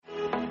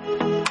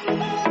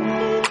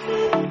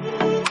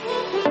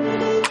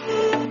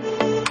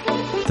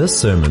This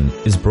sermon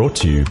is brought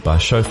to you by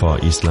Shofar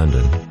East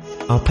London.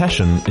 Our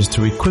passion is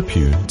to equip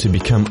you to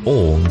become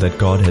all that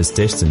God has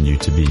destined you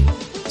to be,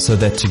 so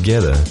that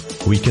together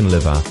we can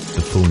live out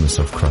the fullness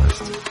of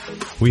Christ.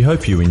 We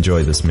hope you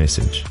enjoy this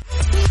message.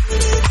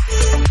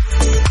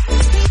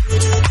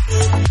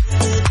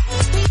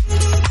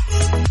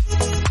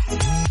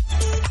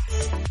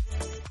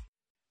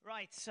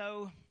 Right,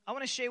 so I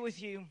want to share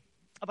with you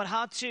about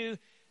how to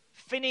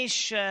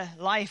finish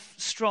life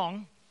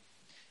strong.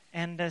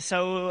 And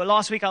so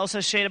last week I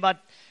also shared about,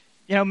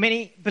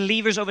 many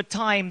believers over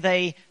time,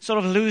 they sort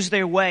of lose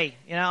their way.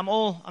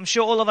 I'm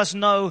sure all of us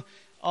know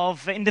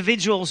of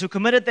individuals who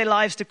committed their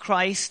lives to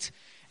Christ,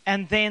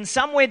 and then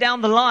somewhere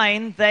down the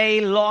line,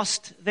 they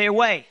lost their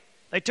way.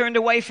 They turned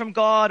away from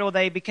God, or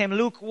they became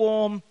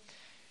lukewarm.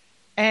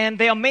 And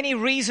there are many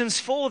reasons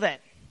for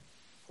that.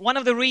 One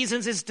of the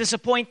reasons is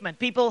disappointment.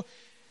 People,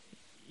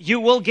 you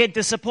will get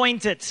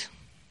disappointed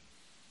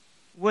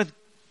with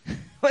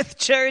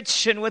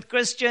church and with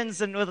Christians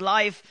and with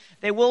life.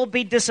 There will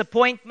be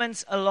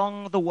disappointments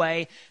along the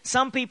way.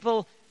 Some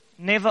people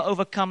never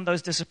overcome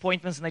those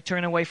disappointments and they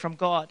turn away from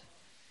God.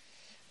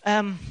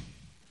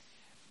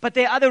 But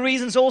there are other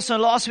reasons also.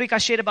 Last week I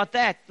shared about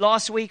that.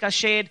 Last week I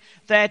shared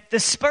that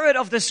the spirit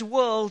of this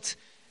world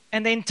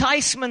and the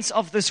enticements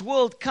of this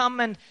world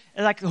come and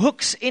like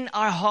hooks in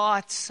our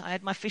hearts. I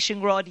had my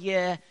fishing rod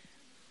here.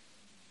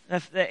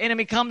 The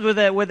enemy comes with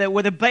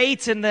a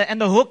bait and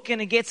the hook,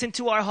 and it gets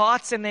into our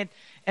hearts, and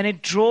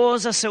it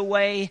draws us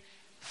away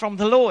from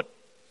the Lord.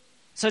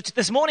 So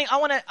this morning I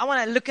want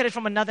to look at it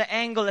from another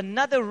angle,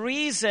 another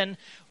reason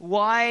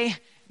why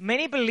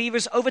many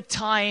believers over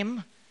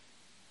time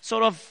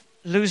sort of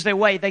lose their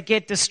way. They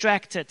get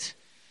distracted.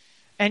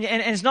 And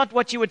it's not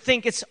what you would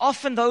think. It's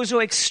often those who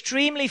are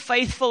extremely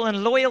faithful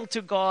and loyal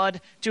to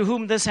God to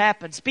whom this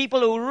happens.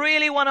 People who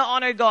really want to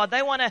honor God.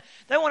 They want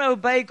to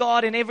obey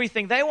God in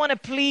everything. They want to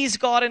please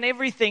God in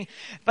everything.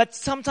 But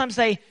sometimes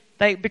they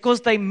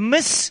because they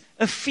miss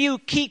a few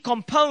key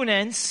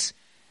components,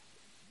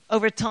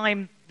 over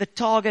time the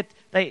target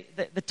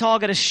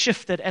is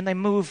shifted and they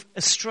move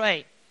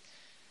astray.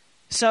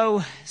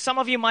 So some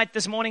of you might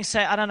this morning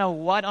say, I don't know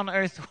what on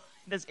earth.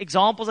 The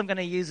examples I'm going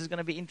to use is going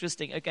to be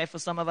interesting, okay, for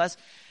some of us.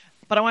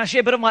 But I want to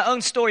share a bit of my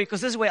own story because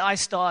this is where I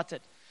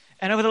started.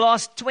 And over the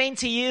last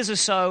 20 years or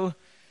so,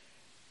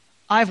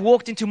 I've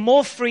walked into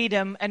more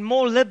freedom and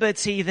more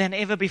liberty than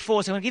ever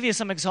before. So I'm going to give you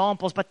some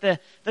examples. But the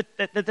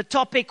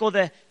topic or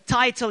the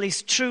title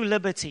is True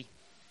Liberty.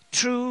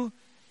 True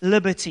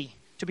Liberty.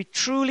 To be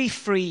truly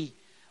free.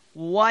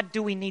 What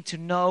do we need to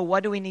know?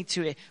 What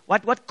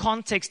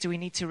context do we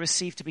need to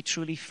receive to be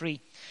truly free?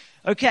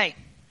 Okay.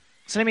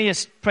 So let me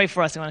just pray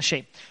for us. I want to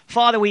share.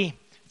 Father, we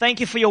thank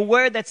you for your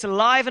word that's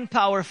alive and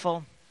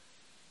powerful.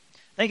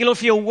 Thank you, Lord,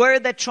 for your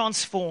word that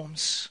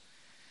transforms.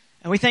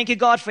 And we thank you,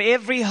 God, for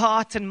every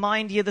heart and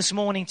mind here this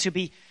morning to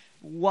be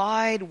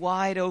wide,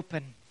 wide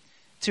open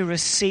to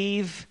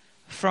receive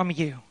from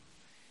you.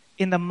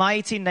 In the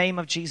mighty name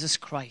of Jesus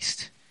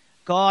Christ.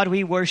 God,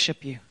 we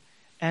worship you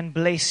and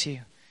bless you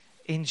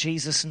in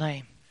Jesus'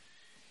 name.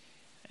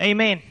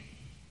 Amen.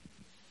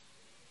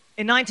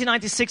 In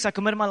 1996, I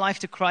committed my life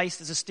to Christ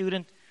as a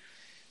student.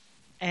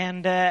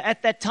 And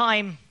at that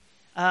time,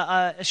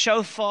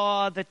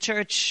 Shofar, the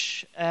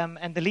church,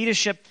 and the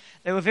leadership,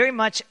 they were very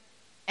much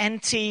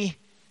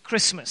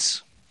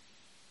anti-Christmas.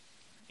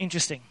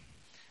 Interesting.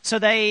 So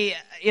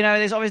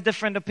there's always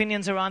different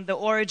opinions around the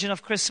origin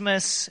of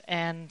Christmas.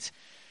 And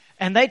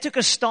they took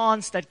a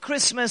stance that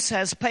Christmas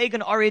has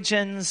pagan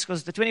origins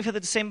because the 25th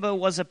of December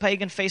was a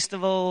pagan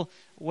festival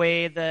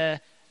where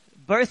the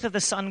birth of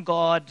the sun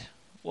god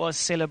was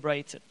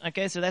celebrated.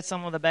 Okay, so that's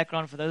some of the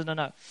background for those who don't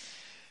know.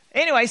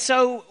 Anyway,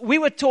 so we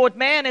were taught,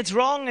 man, it's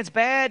wrong, it's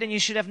bad, and you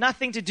should have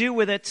nothing to do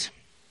with it.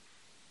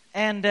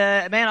 And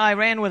I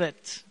ran with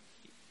it.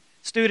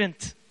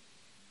 Student,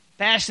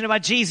 passionate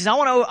about Jesus. I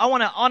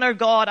want to honor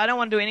God. I don't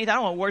want to do anything. I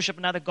don't want to worship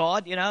another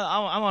God.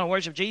 I want to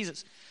worship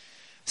Jesus.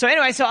 So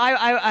anyway, so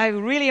I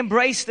really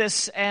embraced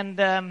this,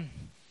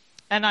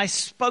 and I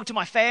spoke to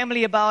my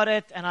family about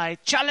it, and I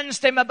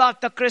challenged them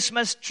about the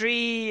Christmas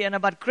tree and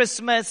about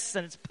Christmas,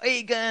 and it's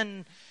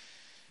pagan.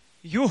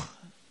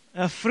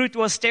 Fruit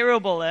was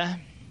terrible.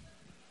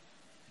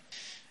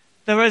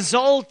 The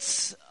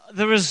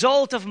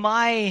result of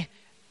my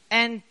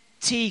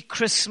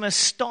anti-Christmas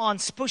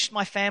stance pushed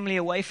my family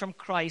away from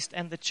Christ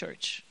and the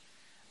church.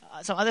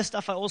 Some other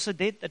stuff I also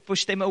did that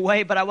pushed them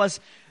away, but I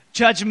was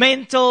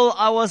judgmental,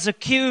 I was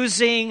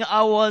accusing,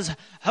 I was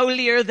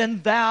holier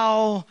than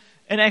thou.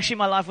 And actually,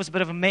 my life was a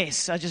bit of a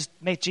mess. I just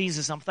met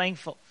Jesus. I'm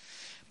thankful.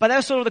 But that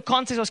was sort of the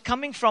context I was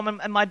coming from.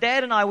 And my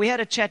dad and I, we had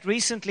a chat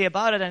recently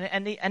about it.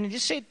 And he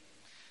just said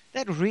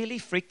that really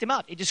freaked him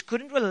out. He just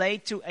couldn't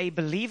relate to a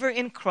believer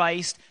in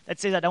Christ that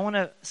says, I don't want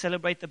to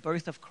celebrate the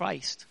birth of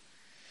Christ.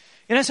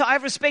 So I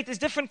respect, there's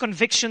different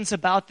convictions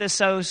about this.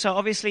 So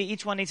obviously,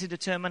 each one needs to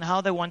determine how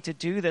they want to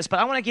do this. But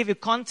I want to give you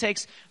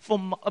context for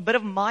a bit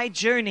of my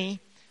journey,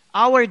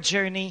 our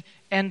journey,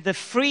 and the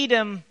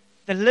freedom,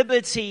 the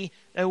liberty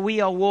that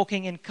we are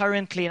walking in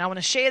currently. And I want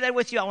to share that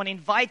with you. I want to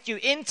invite you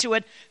into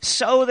it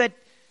so that,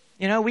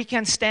 we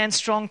can stand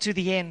strong to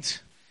the end.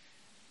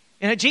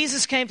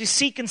 Jesus came to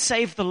seek and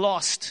save the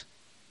lost.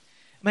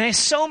 There's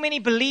so many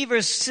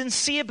believers,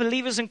 sincere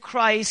believers in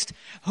Christ,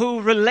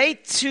 who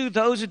relate to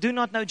those who do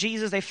not know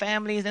Jesus, their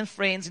families and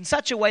friends, in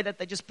such a way that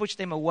they just push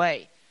them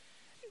away.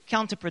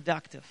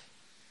 Counterproductive.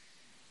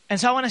 And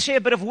so I want to share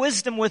a bit of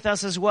wisdom with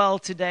us as well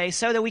today,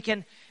 so that we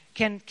can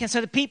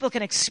so that people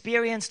can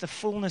experience the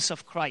fullness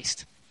of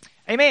Christ.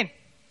 Amen.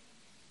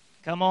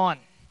 Come on.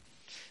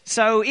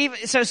 So in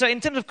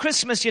terms of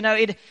Christmas,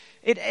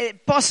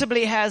 it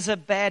possibly has a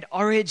bad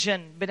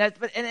origin, but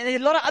a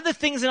lot of other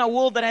things in our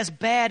world that has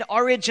bad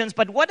origins.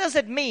 But what does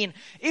it mean?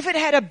 If it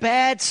had a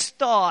bad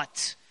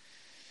start,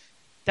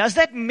 does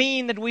that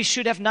mean that we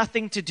should have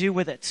nothing to do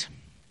with it?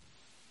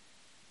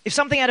 If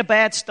something had a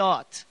bad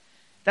start,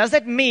 does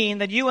that mean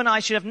that you and I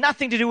should have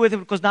nothing to do with it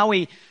because now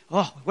we're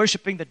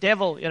worshiping the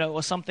devil,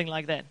 or something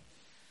like that?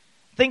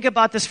 Think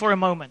about this for a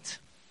moment.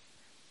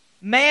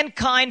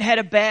 Mankind had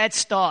a bad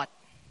start.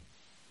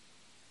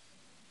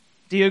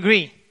 Do you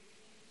agree?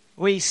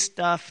 We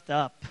stuffed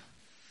up.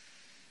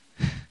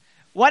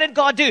 What did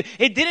God do?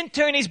 He didn't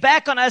turn his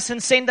back on us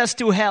and send us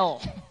to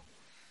hell.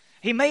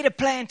 He made a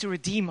plan to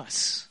redeem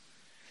us.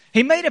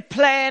 He made a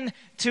plan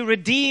to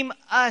redeem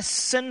us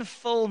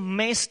sinful,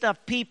 messed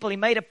up people. He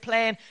made a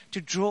plan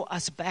to draw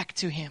us back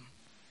to him.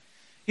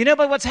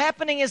 But what's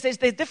happening is there's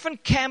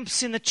different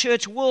camps in the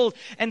church world.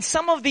 And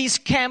some of these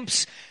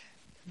camps,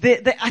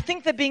 I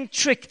think they're being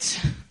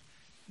tricked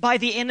by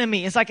the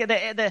enemy. It's like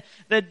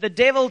the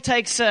devil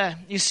takes,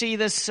 you see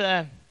this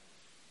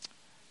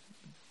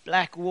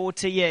black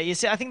water here. You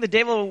see, I think the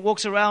devil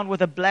walks around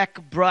with a black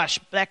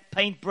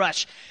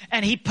paintbrush,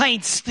 and he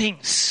paints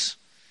things.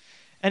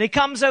 And he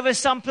comes over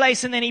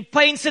someplace and then he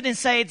paints it and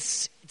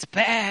says, it's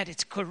bad,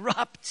 it's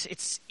corrupt,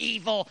 it's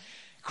evil.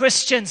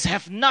 Christians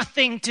have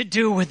nothing to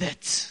do with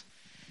it.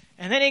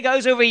 And then he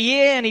goes over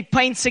here and he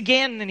paints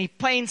again and he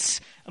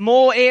paints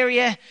more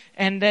area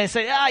and they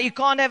say, you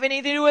can't have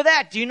anything to do with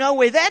that. Do you know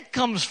where that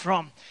comes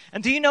from?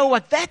 And do you know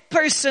what that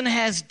person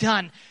has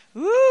done?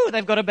 Ooh,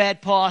 they've got a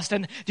bad past.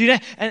 And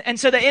and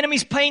so the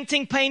enemy's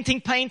painting.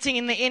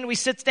 In the end, we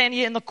stand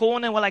here in the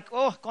corner and we're like,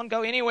 can't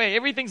go anywhere.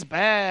 Everything's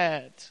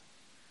bad.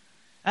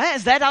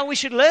 Is that how we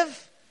should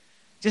live?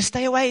 Just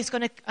stay away. It's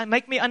going to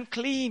make me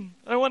unclean.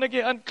 I want to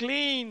get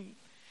unclean.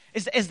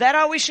 Is that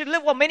how we should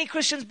live? Well, many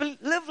Christians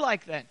live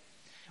like that.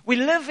 We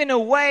live in a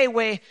way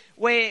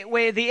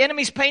where the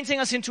enemy's painting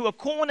us into a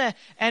corner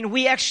and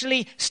we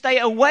actually stay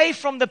away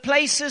from the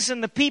places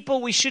and the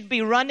people we should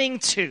be running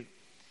to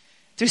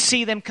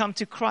see them come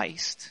to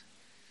Christ.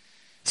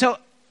 So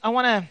I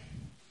want to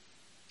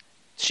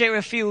share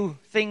a few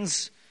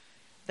things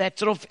that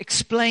sort of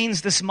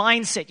explains this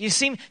mindset. You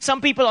see,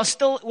 some people are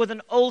still with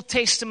an Old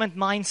Testament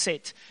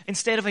mindset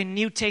instead of a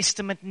New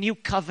Testament, New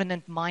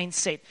Covenant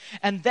mindset.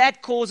 And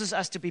that causes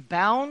us to be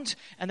bound,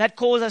 and that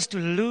causes us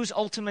to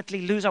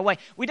ultimately lose our way.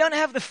 We don't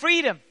have the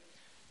freedom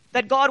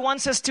that God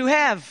wants us to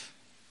have.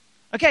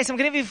 Okay, so I'm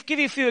going to give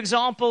you a few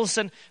examples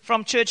and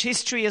from church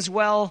history as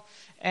well.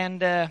 And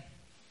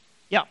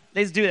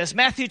let's do this.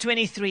 Matthew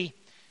 23,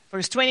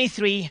 verse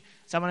 23.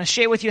 So I'm going to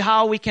share with you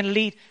how we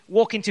can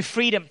walk into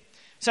freedom.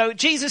 So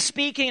Jesus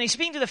speaking, and he's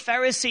speaking to the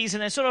Pharisees,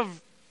 and it sort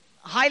of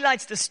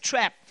highlights this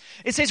trap.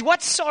 It says,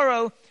 what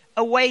sorrow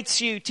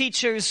awaits you,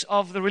 teachers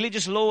of the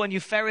religious law, and you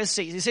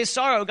Pharisees? He says,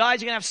 sorrow,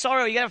 guys, you're going to have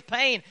sorrow, you're going to have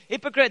pain.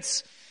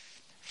 Hypocrites,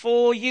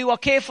 for you are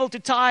careful to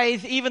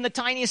tithe even the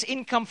tiniest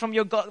income from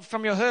your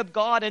herb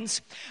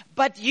gardens,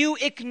 but you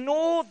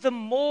ignore the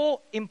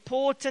more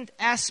important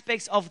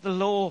aspects of the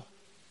law.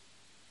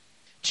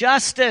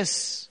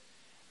 Justice,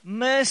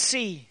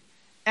 mercy,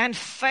 and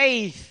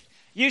faith.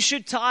 You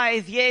should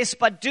tithe, yes,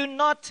 but do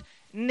not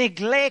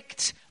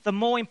neglect the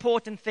more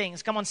important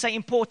things. Come on, say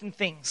important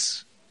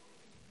things.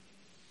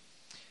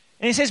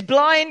 And he says,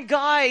 blind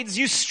guides,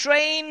 you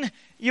strain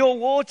your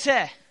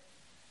water.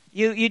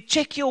 You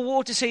check your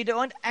water so you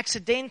don't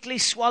accidentally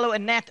swallow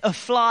a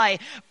fly,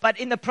 but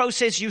in the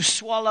process you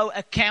swallow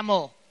a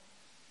camel.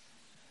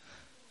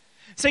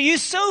 So you're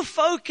so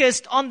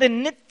focused on the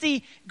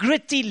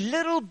nitty-gritty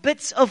little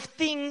bits of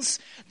things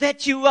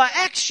that you are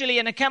actually,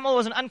 and a camel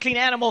was an unclean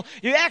animal,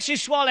 you're actually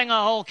swallowing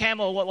a whole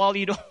camel while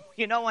you're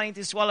not wanting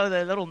to swallow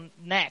the little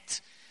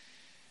gnat.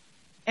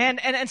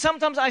 And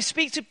sometimes I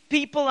speak to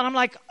people and I'm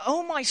like,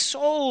 oh my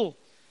soul,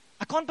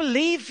 I can't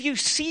believe you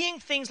seeing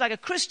things like a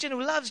Christian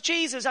who loves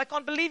Jesus. I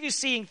can't believe you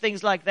seeing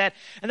things like that.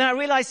 And then I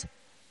realized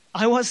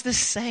I was the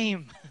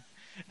same.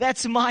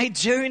 That's my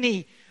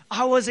journey.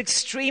 I was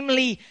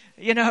extremely,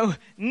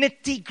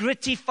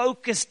 nitty-gritty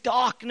focused,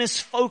 darkness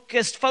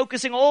focused,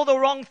 focusing all the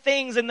wrong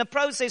things in the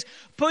process,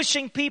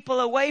 pushing people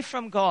away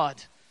from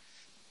God.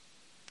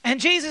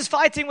 And Jesus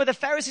fighting with the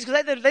Pharisees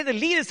because they're the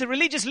leaders, the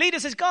religious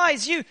leaders, says,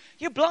 guys,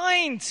 you're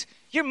blind.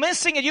 You're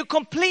missing it. You're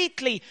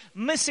completely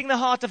missing the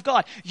heart of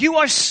God. You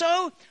are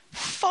so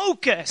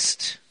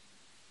focused,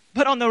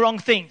 but on the wrong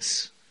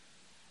things.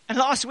 And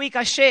last week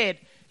I shared,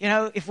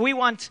 if we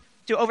want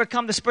to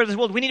overcome the spirit of this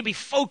world, we need to be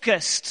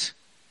focused.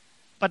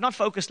 but not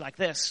focused like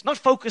this. Not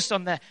focused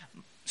on the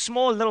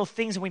small little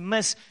things and we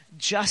miss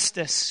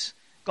justice.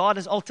 God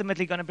is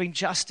ultimately going to bring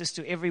justice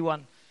to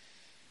everyone.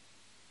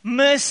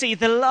 Mercy,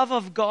 the love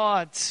of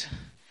God,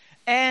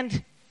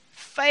 and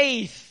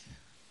faith.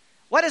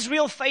 What does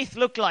real faith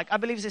look like? I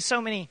believe there's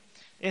so many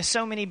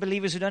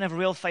believers who don't have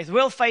real faith.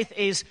 Real faith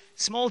is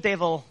small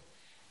devil,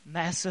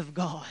 massive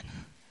God.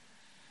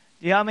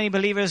 Do you know how many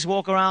believers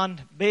walk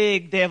around,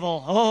 big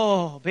devil,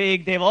 oh,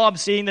 big devil, oh, I'm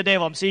seeing the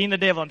devil, I'm seeing the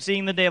devil, I'm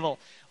seeing the devil.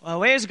 Well,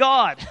 where's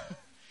God?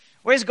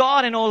 Where's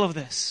God in all of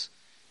this?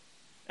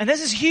 And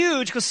this is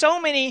huge because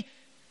so many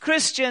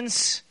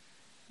Christians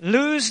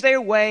lose their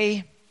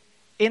way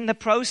in the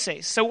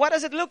process. So what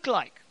does it look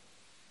like?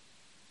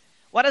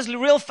 What does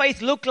real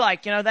faith look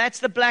like? You know, that's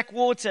the black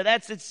water.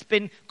 It's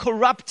been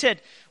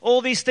corrupted.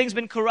 All these things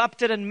been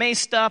corrupted and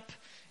messed up.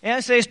 Yeah,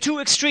 so there's two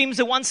extremes.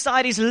 The one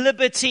side is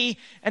liberty,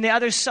 and the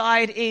other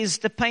side is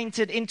the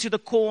painted into the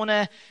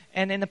corner,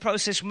 and in the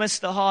process miss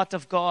the heart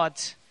of God.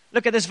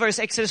 Look at this verse,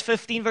 Exodus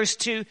 15, verse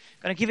 2. I'm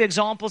going to give you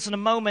examples in a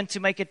moment to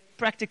make it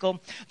practical.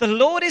 The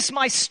Lord is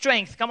my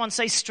strength. Come on,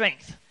 say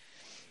strength.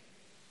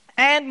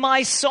 And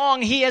my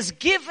song, He has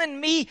given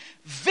me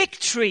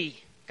victory.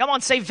 Come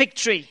on, say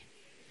victory.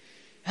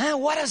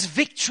 What does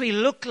victory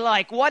look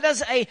like? What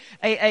does a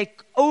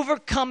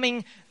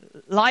overcoming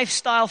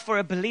lifestyle for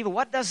a believer,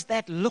 what does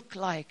that look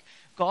like?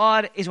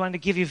 God is wanting to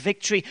give you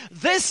victory.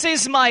 This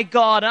is my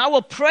God, and I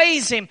will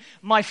praise Him,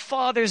 my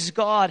Father's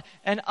God,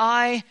 and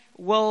I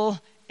will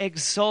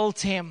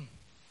exalt Him.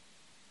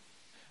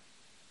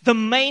 The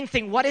main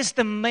thing, what is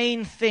the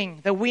main thing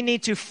that we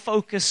need to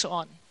focus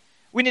on?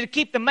 We need to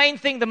keep the main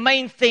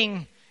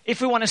thing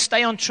if we want to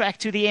stay on track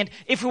to the end,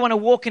 if we want to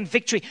walk in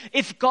victory.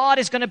 If God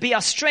is going to be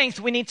our strength,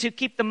 we need to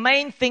keep the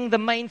main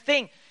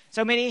thing.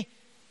 So many,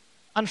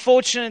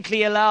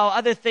 unfortunately, allow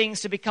other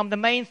things to become the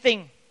main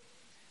thing.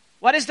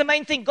 What is the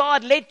main thing?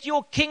 God, let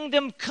your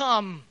kingdom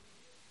come.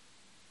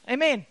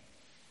 Amen.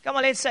 Come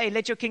on, let's say,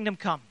 let your kingdom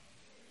come.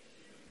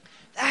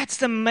 That's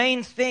the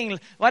main thing.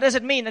 What does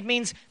it mean? It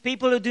means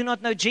people who do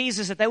not know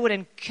Jesus, that they would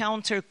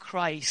encounter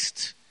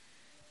Christ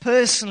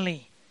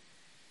personally.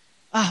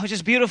 Which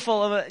is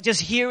beautiful,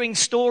 just hearing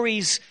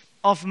stories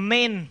of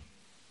men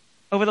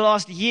over the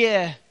last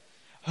year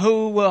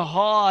who were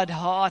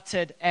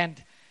hard-hearted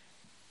and,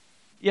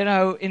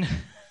 in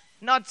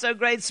not so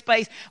great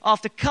space.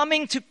 After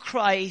coming to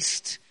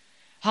Christ,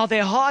 how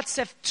their hearts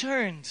have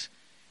turned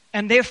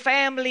and their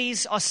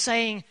families are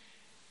saying,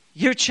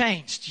 you're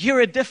changed,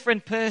 you're a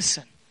different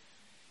person.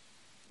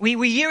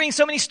 We're hearing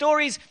so many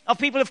stories of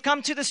people who have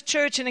come to this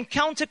church and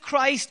encounter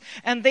Christ,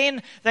 and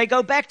then they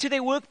go back to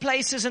their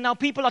workplaces, and now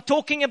people are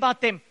talking about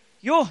them.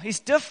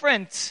 He's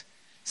different.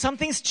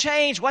 Something's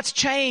changed. What's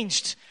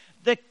changed?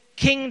 The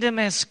kingdom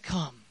has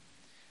come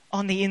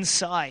on the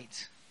inside.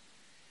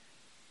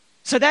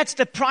 So that's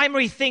the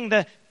primary thing.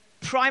 The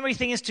primary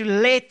thing is to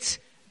let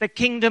the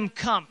kingdom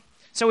come.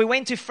 So we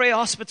went to Frey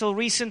Hospital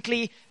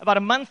recently, about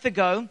a month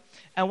ago,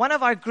 and one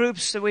of our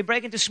groups, so we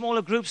break into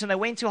smaller groups, and they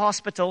went to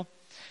hospital.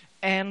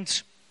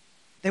 And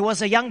there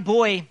was a young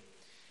boy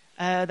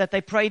that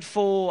they prayed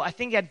for. I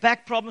think he had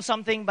back problems,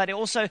 something, but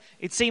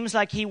it seems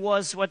like he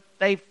was what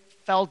they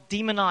felt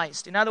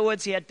demonized. In other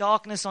words, he had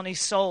darkness on his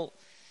soul.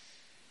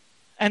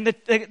 And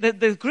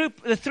the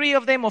group, the 3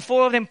 of them or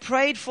 4 of them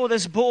prayed for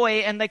this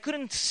boy, and they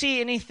couldn't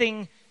see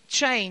anything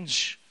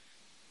change.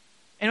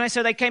 Anyway,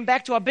 so they came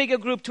back to our bigger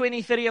group,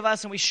 20, 30 of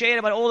us, and we shared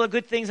about all the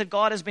good things that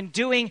God has been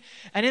doing.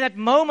 And in that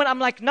moment, I'm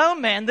like, no,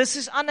 man, this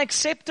is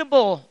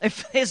unacceptable.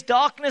 If there's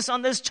darkness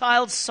on this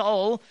child's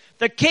soul,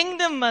 the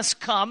kingdom must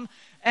come,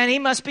 and he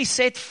must be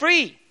set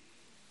free.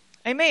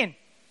 Amen.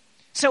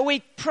 So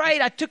we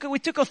prayed. We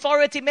took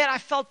authority. Man, I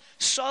felt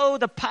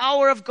the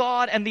power of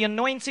God and the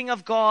anointing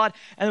of God.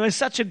 And there was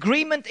such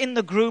agreement in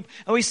the group.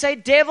 And we say,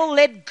 devil,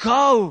 let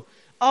go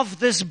of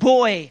this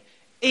boy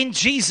in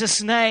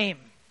Jesus' name.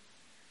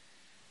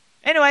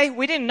 Anyway,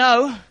 we didn't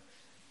know,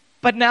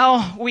 but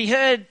now we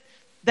heard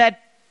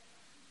that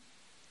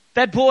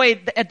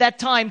boy at that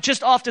time,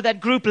 just after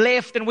that group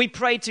left and we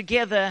prayed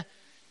together,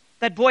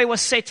 that boy was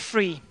set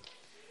free.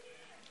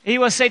 He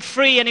was set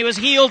free and he was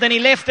healed and he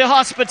left the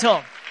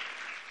hospital.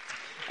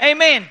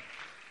 Amen.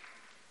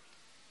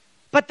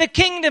 But the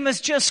kingdom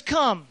has just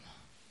come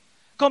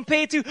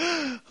compared to,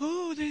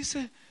 there's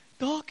a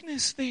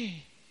darkness there,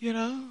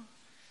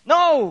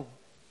 No.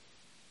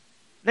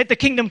 Let the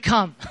kingdom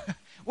come.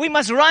 We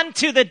must run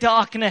to the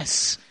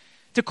darkness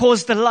to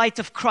cause the light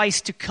of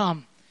Christ to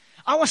come.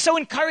 I was so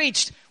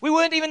encouraged. We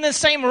weren't even in the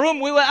same room.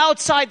 We were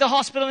outside the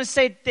hospital and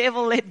said,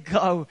 devil, let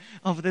go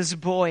of this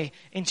boy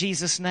in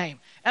Jesus'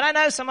 name. And I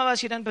know some of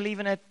us, you don't believe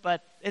in it,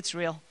 but it's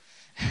real.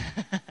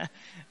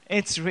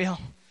 It's real.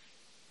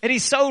 It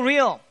is so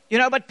real.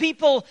 But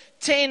people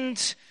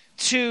tend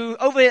to,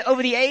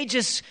 over the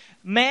ages,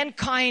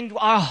 mankind,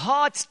 our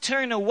hearts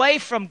turn away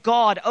from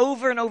God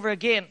over and over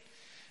again.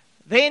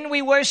 Then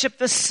we worship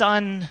the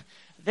sun.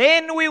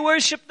 Then we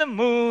worship the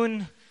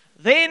moon.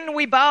 Then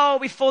we bow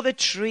before the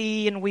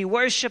tree and we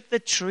worship the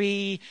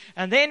tree.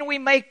 And then we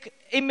make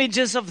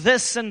images of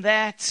this and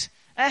that.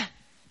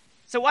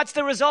 So what's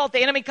the result? The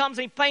enemy comes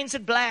and he paints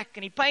it black,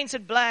 and he paints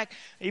it black,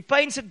 and he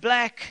paints it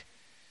black.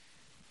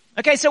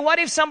 Okay, so what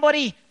if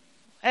somebody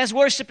has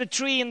worshipped a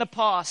tree in the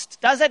past?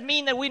 Does that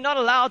mean that we're not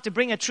allowed to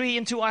bring a tree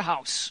into our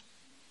house?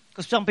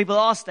 Because some people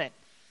ask that.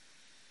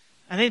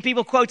 And then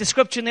people quote a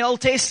scripture in the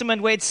Old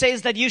Testament where it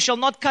says that you shall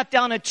not cut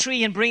down a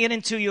tree and bring it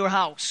into your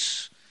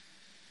house.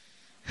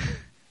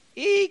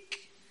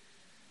 Eek.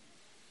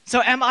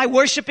 So am I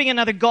worshiping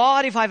another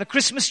God if I have a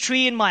Christmas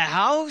tree in my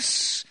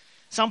house?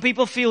 Some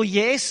people feel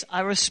yes.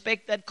 I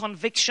respect that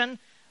conviction.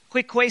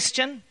 Quick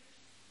question.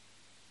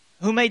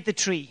 Who made the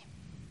tree?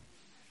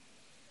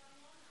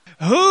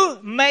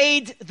 Who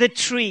made the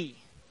tree?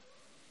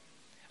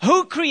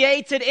 Who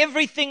created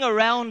everything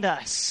around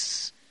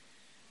us?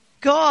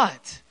 God.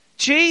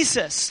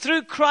 Jesus.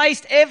 Through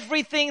Christ,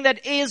 everything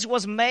that is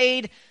was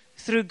made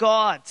through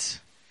God.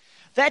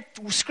 That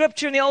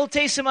scripture in the Old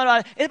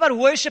Testament is about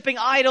worshiping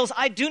idols.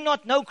 I do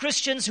not know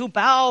Christians who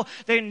bow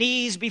their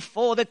knees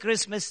before the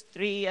Christmas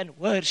tree and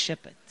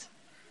worship it.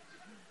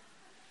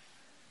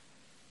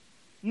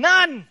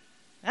 None.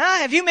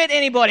 Have you met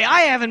anybody?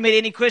 I haven't met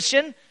any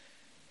Christian.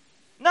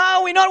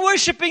 No, we're not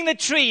worshiping the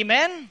tree,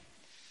 man.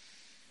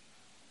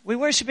 We're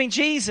worshiping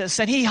Jesus,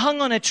 and He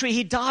hung on a tree.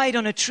 He died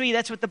on a tree.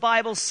 That's what the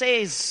Bible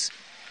says.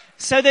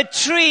 So the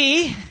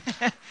tree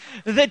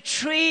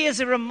is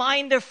a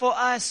reminder for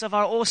us of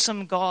our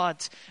awesome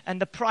God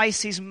and the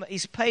price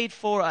He's paid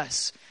for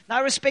us. Now, I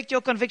respect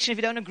your conviction. If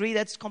you don't agree,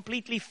 that's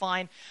completely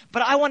fine.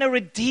 But I want to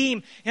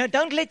redeem.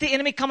 Don't let the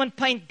enemy come and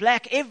paint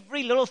black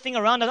every little thing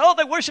around us. Oh,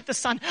 they worship the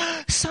sun.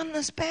 Sun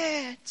is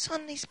bad.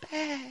 Sun is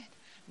bad.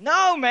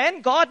 No, man,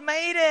 God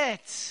made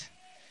it.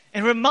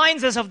 It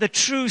reminds us of the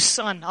true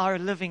Son, our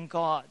living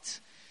God.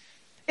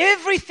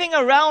 Everything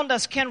around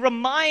us can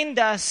remind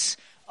us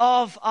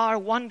of our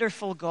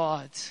wonderful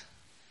God.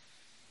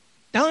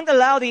 Don't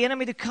allow the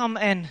enemy to come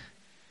and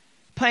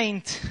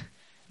paint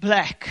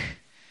black.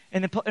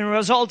 And the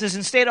result is,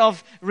 instead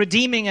of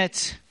redeeming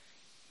it,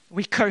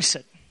 we curse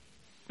it.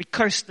 We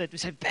curse it. We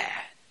say, bad.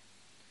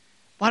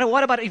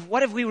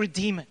 What if we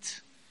redeem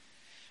it?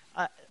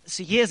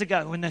 So years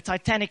ago, when the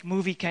Titanic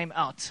movie came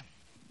out,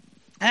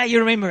 you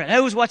remember it.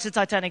 Who's watched the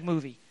Titanic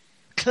movie?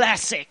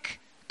 Classic.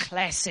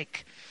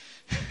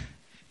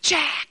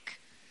 Jack,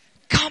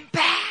 come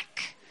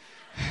back.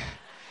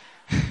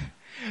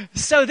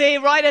 So they,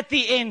 right at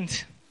the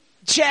end,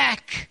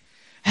 Jack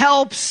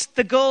helps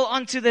the girl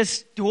onto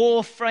this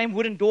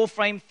wooden door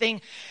frame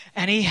thing,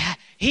 and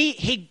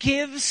he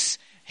gives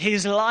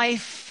his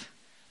life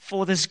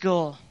for this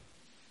girl.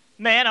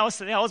 Man, I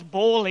was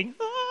bawling.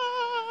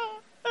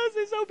 This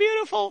is so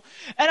beautiful.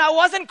 And I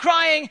wasn't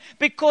crying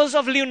because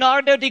of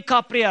Leonardo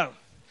DiCaprio,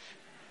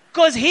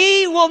 because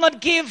he will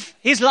not give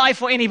his life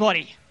for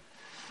anybody.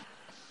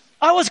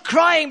 I was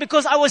crying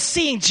because I was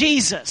seeing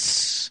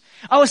Jesus.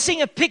 I was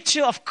seeing a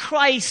picture of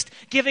Christ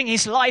giving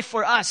His life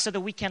for us so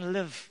that we can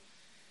live.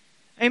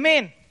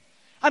 Amen.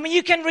 I mean,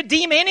 you can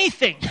redeem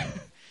anything.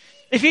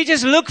 If you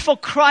just look for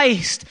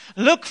Christ,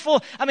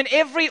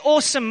 every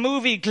awesome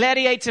movie,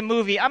 gladiator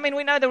movie.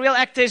 We know the real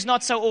actor is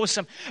not so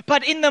awesome.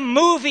 But in the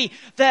movie,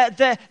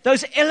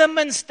 those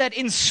elements that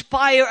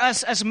inspire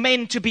us as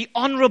men to be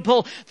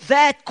honorable,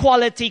 that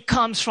quality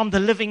comes from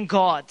the living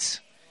God.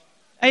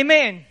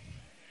 Amen.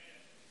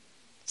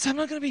 So I'm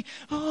not going to be,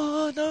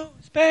 oh no,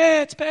 it's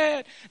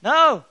bad.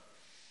 No.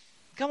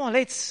 Come on,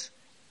 let's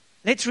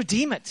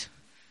redeem it.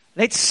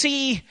 Let's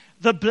see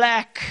the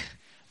black,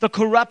 the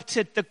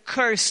corrupted, the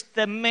cursed,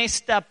 the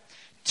messed up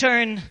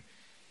turn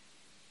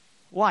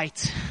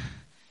white,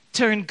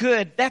 turn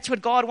good. That's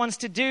what God wants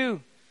to do.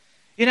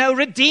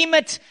 Redeem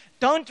it.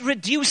 Don't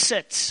reduce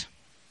it.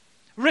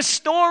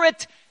 Restore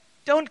it.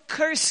 Don't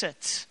curse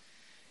it.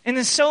 And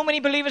there's so many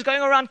believers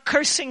going around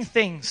cursing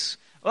things.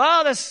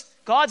 Well,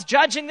 God's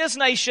judging this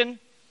nation.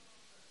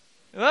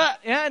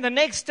 The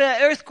next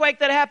earthquake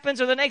that happens,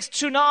 or the next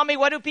tsunami,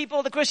 what do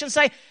the Christians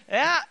say?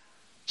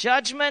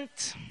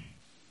 Judgment.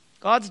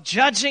 God's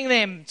judging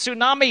them.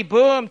 Tsunami,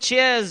 boom,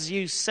 cheers,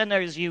 you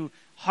sinners, you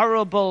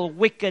horrible,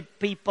 wicked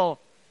people.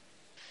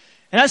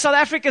 South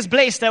Africa's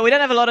blessed. We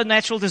don't have a lot of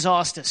natural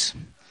disasters.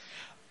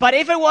 But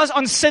if it was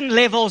on sin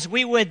levels,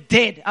 we were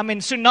dead.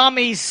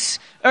 Tsunamis,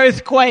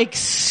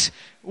 earthquakes,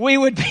 we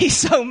would be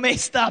so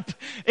messed up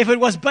if it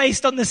was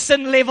based on the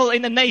sin level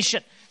in the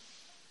nation.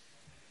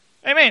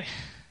 Amen.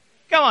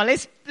 Come on,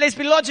 let's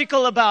be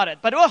logical about it.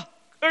 But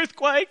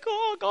earthquake,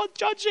 God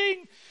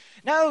judging.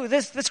 No,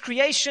 this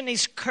creation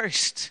is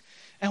cursed.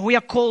 And we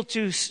are called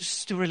to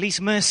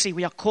release mercy.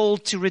 We are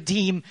called to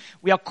redeem.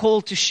 We are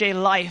called to share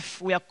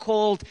life. We are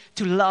called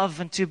to love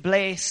and to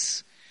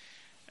bless.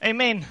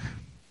 Amen.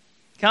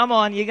 Come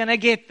on, you're going to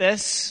get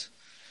this.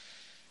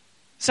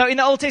 So in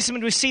the Old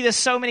Testament, we see this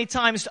so many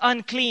times,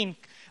 unclean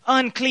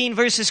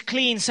versus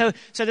clean. So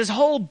this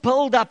whole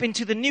build-up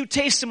into the New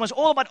Testament was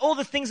all about all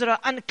the things that are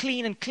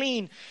unclean and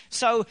clean.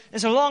 So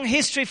there's a long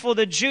history for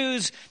the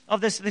Jews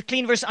of this, the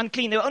clean versus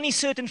unclean. There were only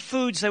certain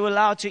foods they were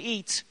allowed to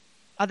eat.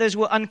 Others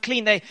were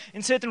unclean.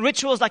 In certain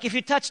rituals, like if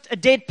you touched a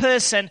dead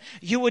person,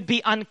 you would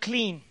be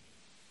unclean.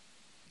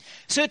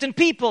 certain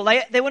people.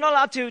 They were not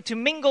allowed to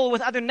mingle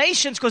with other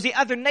nations because the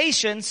other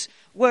nations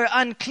were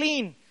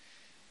unclean.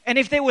 And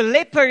if they were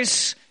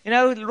lepers,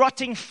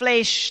 rotting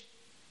flesh,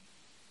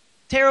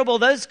 terrible,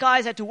 those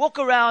guys had to walk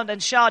around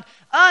and shout,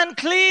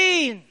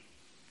 unclean,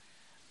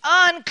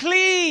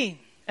 unclean.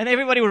 And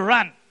everybody would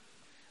run.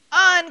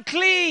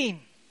 Unclean.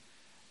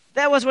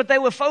 That was what they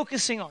were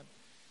focusing on.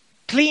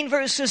 Clean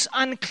versus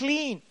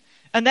unclean.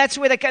 And that's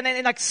where they can,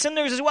 and like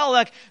sinners as well,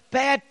 like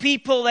bad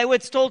people, they were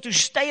told to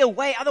stay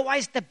away.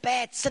 Otherwise the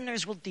bad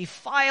sinners will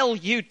defile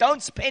you.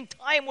 Don't spend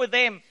time with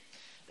them.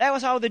 That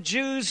was how the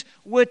Jews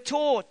were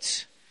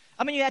taught.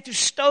 You had to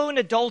stone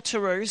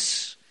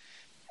adulterers.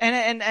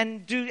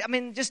 And do,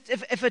 just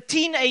if a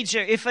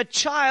teenager, if a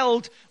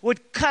child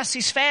would cuss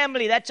his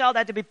family, that child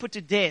had to be put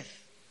to death.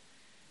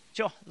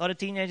 Sure, a lot of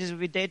teenagers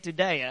would be dead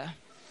today, huh?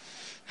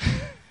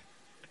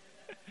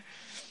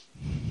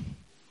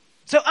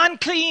 So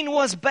unclean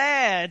was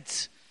bad.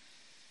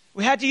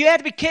 You had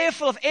to be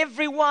careful of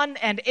everyone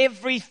and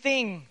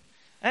everything.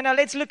 And now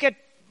let's look at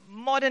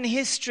modern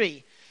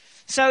history.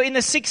 So in the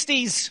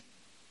 60s,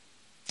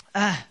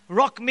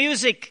 rock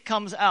music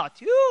comes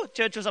out.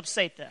 Church was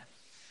upset there.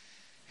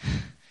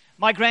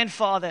 My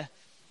grandfather,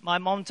 my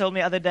mom told me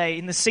the other day,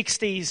 in the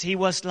 60s, he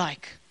was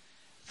like,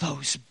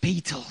 those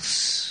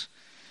Beatles,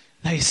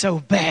 they're so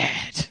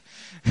bad.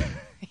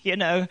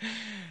 It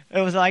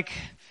was like,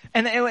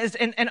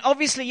 and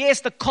obviously,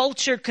 yes, the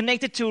culture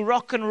connected to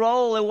rock and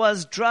roll, it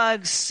was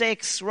drugs,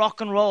 sex,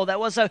 rock and roll. That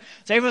was so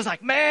everyone's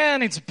like,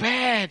 man, it's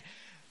bad.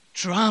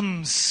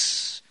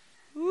 Drums.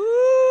 Woo!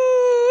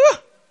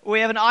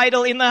 We have an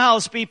idol in the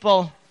house,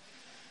 people.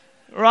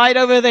 Right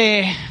over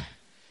there.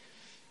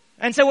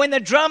 And so when the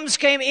drums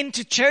came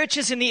into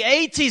churches in the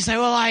 80s, they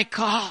were like,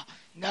 oh,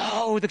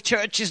 no, the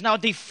church is now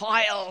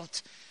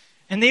defiled.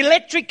 And the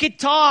electric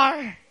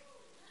guitar,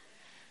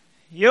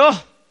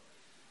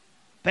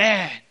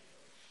 bad.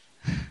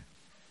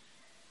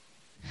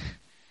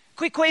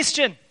 Quick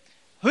question.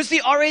 Who's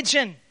the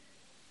origin?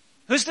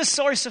 Who's the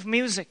source of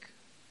music?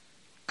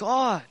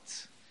 God.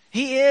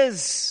 He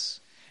is.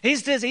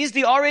 He's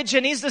the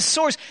origin. He's the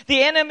source.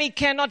 The enemy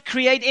cannot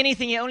create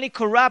anything. He only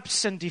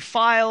corrupts and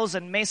defiles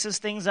and messes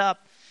things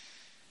up.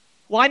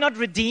 Why not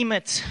redeem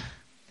it?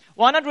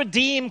 Why not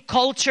redeem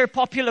culture,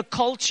 popular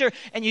culture,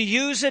 and you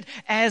use it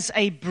as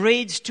a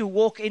bridge to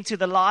walk into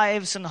the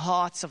lives and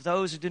hearts of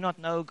those who do not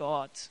know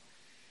God?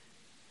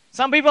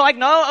 Some people are like,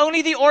 no,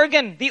 only the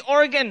organ,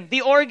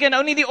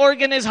 only the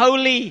organ is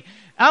holy.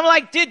 I'm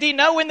like, dude, do you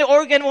know when the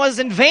organ was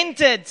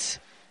invented?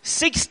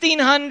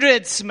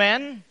 1600s,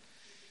 man.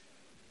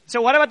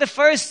 So what about the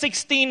first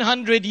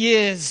 1600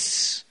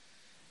 years?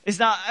 It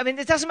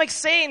doesn't make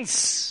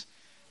sense.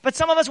 But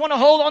some of us want to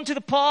hold on to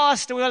the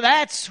past. Well,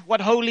 that's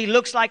what holy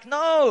looks like.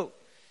 No.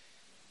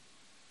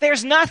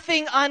 There's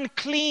nothing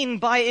unclean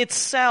by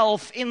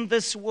itself in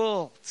this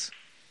world.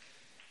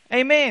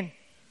 Amen.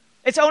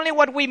 It's only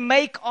what we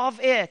make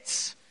of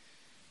it.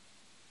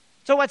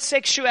 So what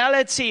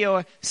sexuality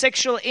or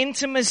sexual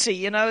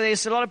intimacy,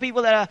 there's a lot of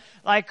people that are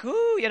like,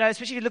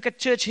 especially if you look at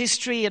church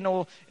history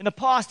or in the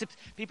past,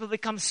 people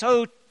become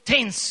so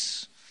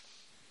tense.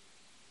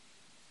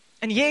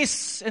 And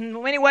yes,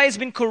 in many ways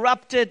been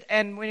corrupted,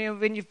 and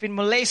when you've been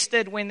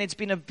molested, when it's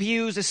been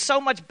abused, there's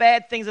so much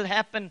bad things that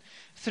happen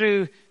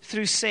through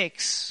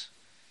sex.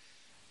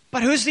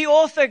 But who's the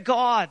author?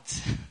 God.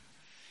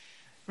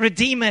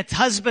 Redeem it.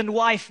 Husband,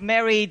 wife,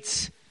 married.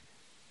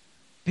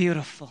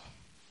 Beautiful.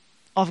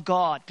 Of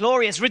God.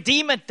 Glorious.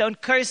 Redeem it.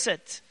 Don't curse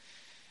it.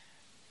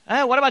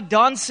 What about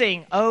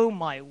dancing? Oh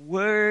my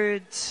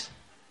word.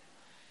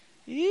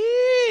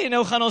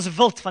 Nou gaan ons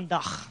wild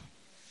vandag.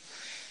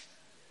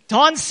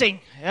 Dancing.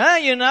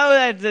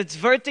 That it's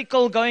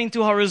vertical going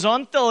to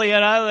horizontal.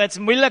 It's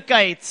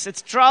moeilikheid.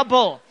 It's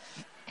trouble.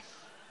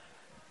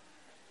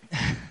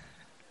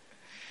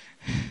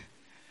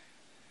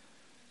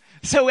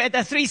 So at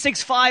the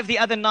 365 the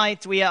other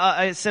night, we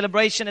a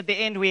celebration at the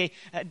end. We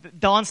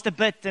danced a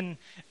bit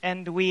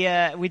and we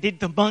did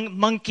the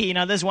monkey.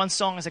 This one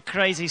song is a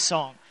crazy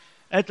song.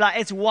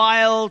 It's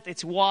wild.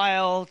 It's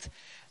wild.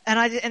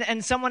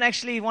 And someone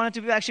actually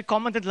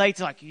commented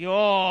later, like,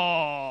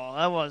 yo,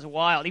 that was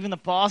wild. Even the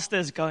pastor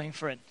is going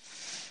for it.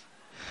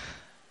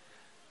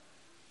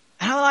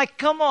 And I'm like,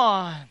 come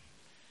on.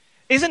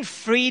 Isn't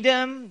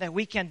freedom that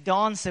we can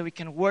dance, that we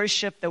can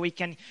worship, that we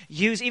can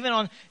use, even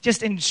on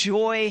just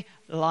enjoy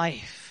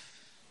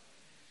life?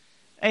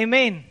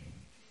 Amen.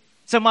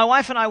 So my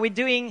wife and I, we're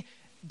doing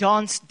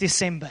Dance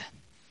December.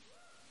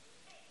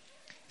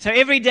 So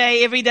every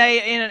day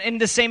in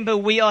December,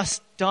 we are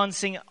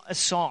dancing a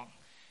song.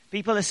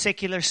 People, a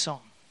secular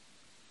song.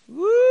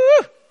 Woo!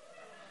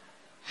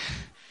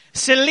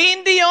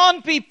 Celine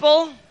Dion,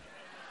 people.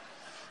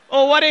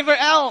 Or whatever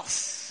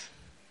else.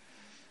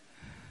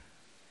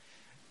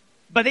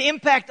 But the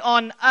impact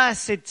on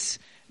us, it's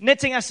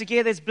knitting us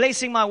together. It's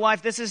blessing my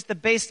wife. This is the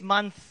best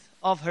month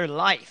of her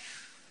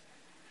life.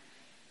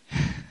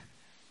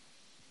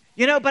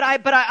 But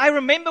I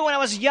remember when I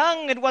was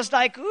young, it was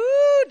like,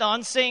 ooh,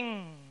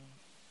 dancing.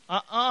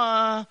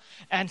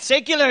 And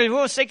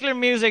secular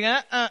music,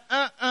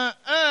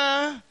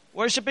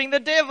 worshiping the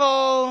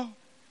devil.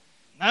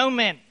 No,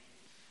 man.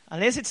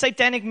 Unless it's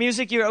satanic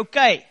music, you're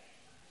okay.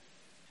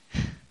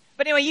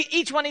 But anyway,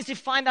 each one needs to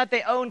find out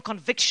their own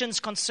convictions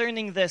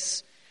concerning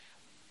this.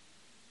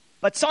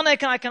 But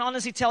Sonic and I can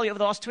honestly tell you over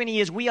the last 20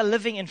 years, we are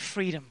living in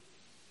freedom,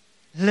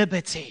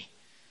 liberty.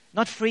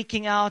 Not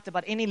freaking out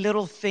about any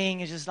little thing.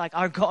 It's just like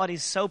our God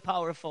is so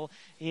powerful.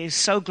 He is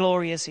so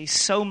glorious. He's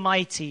so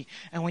mighty.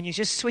 And when you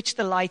just switch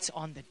the lights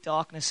on, the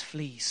darkness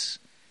flees.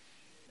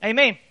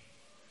 Amen.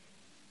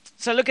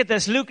 So look at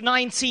this. Luke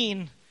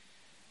 19.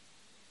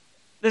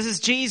 This is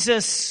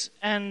Jesus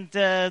and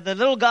the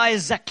little guy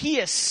is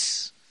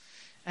Zacchaeus.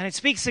 And it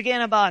speaks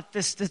again about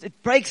this.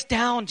 It breaks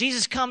down.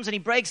 Jesus comes and he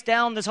breaks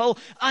down this whole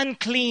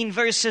unclean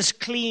versus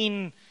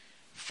clean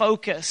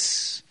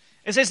focus.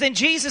 It says, then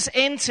Jesus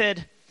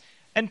entered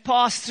and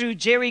passed through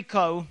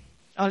Jericho.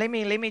 Oh, let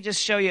me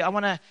just show you. I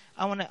want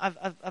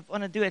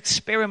to do an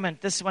experiment.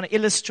 I want to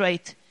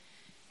illustrate.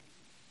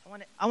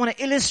 I want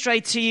to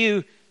illustrate to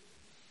you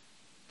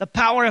the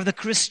power of the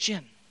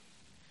Christian.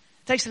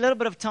 It takes a little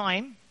bit of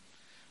time,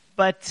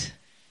 but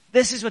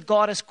this is what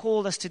God has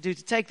called us to do,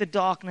 to take the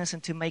darkness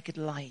and to make it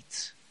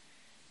light.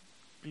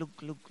 Look.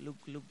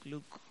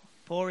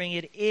 Pouring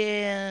it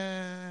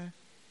in.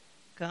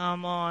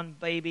 Come on,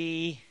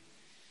 baby.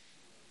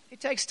 It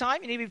takes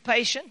time. You need to be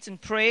patient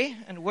and pray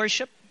and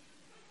worship.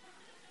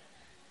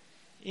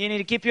 You need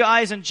to keep your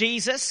eyes on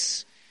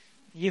Jesus.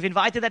 You've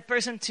invited that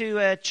person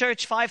to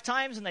church 5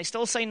 times and they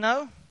still say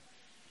no.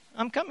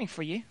 I'm coming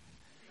for you.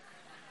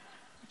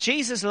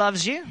 Jesus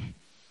loves you.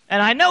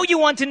 And I know you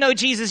want to know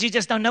Jesus, you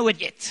just don't know it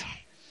yet.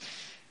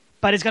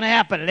 But it's going to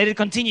happen. Let it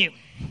continue.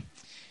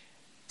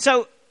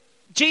 So,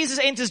 Jesus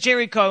enters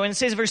Jericho and it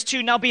says, verse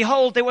 2, now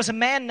behold, there was a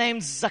man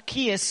named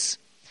Zacchaeus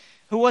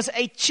who was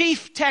a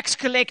chief tax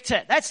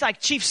collector. That's like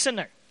chief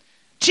sinner.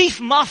 Chief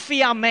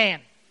mafia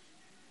man.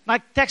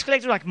 Like tax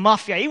collector, like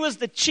mafia. He was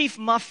the chief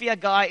mafia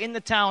guy in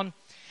the town.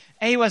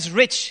 And he was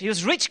rich. He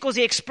was rich because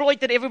he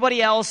exploited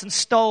everybody else and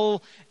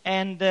stole.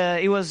 And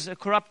he was a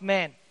corrupt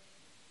man.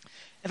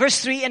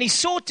 Verse 3, and he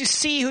sought to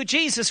see who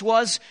Jesus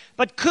was,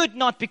 but could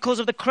not because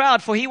of the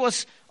crowd, for he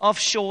was of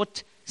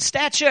short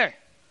stature.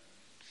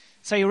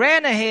 So he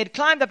ran ahead,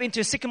 climbed up into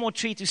a sycamore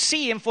tree to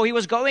see him, for he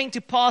was going to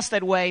pass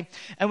that way.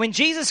 And when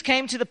Jesus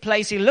came to the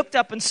place, he looked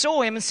up and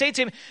saw him and said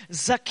to him,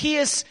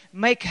 Zacchaeus,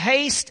 make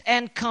haste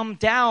and come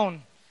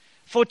down,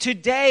 for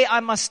today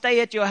I must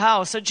stay at your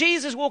house. So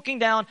Jesus walking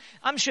down,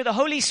 I'm sure the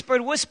Holy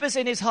Spirit whispers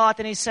in his heart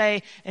and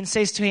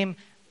says to him,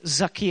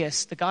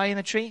 Zacchaeus, the guy in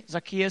the tree,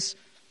 Zacchaeus,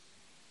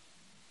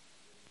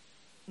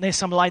 there's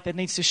some light that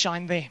needs to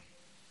shine there.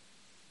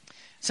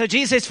 So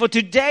Jesus says, for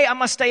today I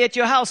must stay at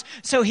your house.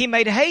 So he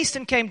made haste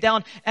and came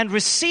down and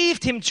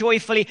received him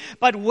joyfully.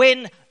 But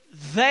when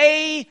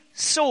they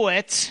saw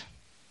it,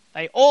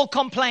 they all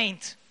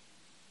complained,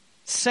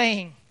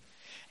 saying,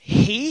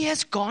 he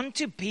has gone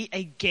to be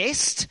a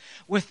guest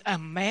with a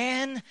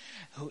man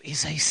who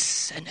is a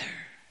sinner.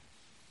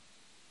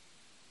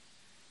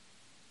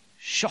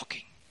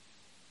 Shocking.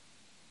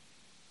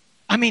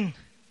 I mean,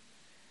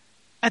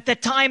 at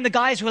that time the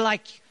guys were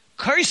like,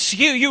 curse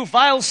you, you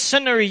vile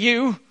sinner,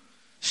 you.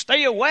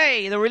 Stay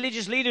away. The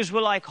religious leaders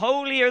were like,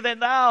 holier than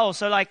thou.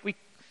 So like, we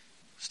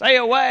stay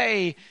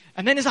away.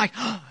 And then it's like,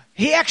 oh,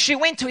 he actually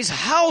went to his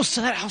house.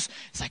 So that house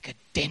is like a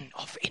den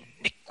of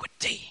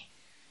iniquity.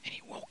 And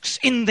he walks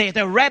in there.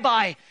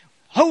 The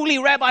holy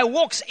rabbi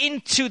walks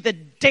into the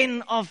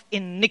den of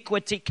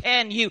iniquity.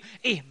 Can you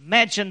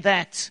imagine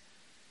that?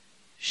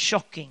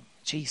 Shocking,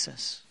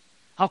 Jesus.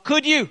 How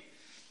could you?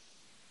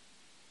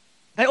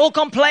 They all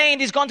complained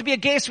he's gone to be a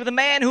guest with a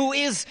man who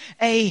is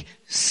a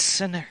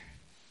sinner.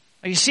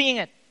 Are you seeing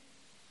it?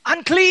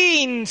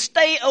 Unclean,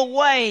 stay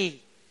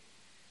away.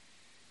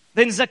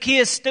 Then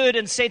Zacchaeus stood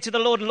and said to the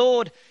Lord,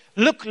 Lord,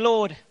 look,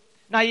 Lord.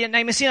 Now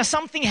you see,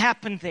 something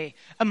happened there.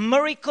 A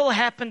miracle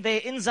happened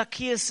there in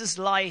Zacchaeus'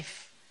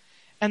 life.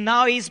 And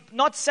now he's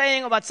not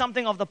saying about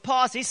something of the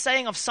past. He's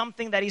saying of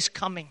something that is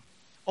coming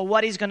or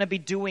what he's going to be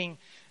doing.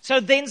 So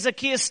then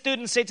Zacchaeus stood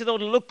and said to the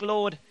Lord, look,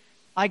 Lord,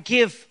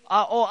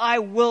 I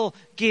will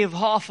give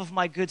half of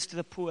my goods to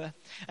the poor.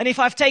 And if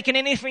I've taken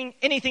anything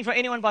from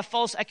anyone by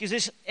false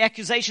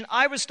accusation,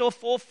 I restore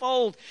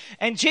fourfold.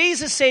 And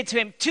Jesus said to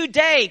him,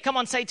 today, come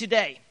on, say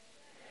today.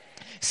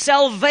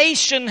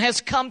 Salvation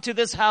has come to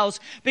this house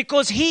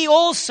because he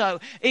also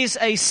is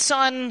a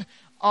son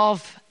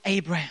of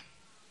Abraham.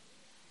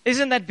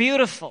 Isn't that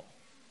beautiful?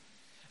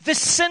 The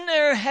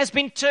sinner has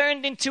been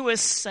turned into a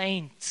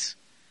saint.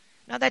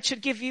 Now that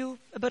should give you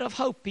a bit of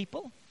hope,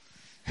 people.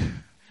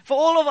 For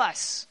all of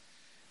us,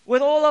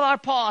 with all of our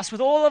past,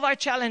 with all of our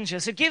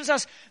challenges, it gives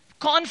us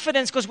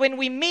confidence because when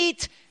we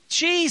meet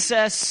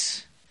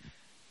Jesus,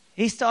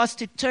 he starts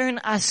to turn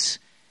us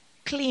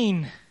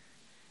clean.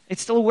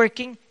 It's still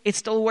working. It's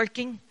still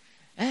working.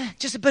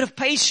 Just a bit of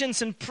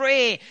patience and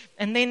prayer,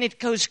 and then it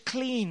goes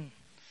clean.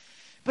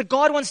 But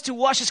God wants to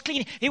wash us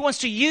clean. He wants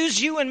to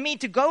use you and me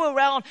to go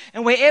around,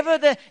 and wherever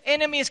the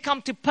enemy has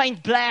come to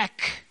paint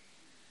black,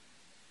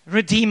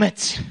 redeem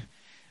it.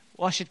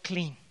 wash it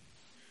clean.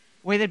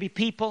 Whether it be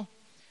people,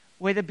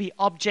 whether it be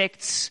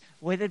objects,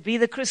 whether it be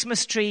the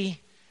Christmas tree.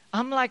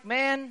 I'm like,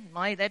 man,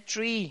 that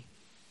tree.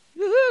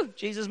 Woohoo!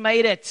 Jesus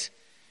made it.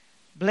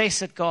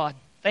 Blessed God.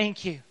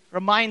 Thank you.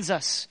 Reminds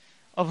us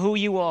of who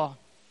you are.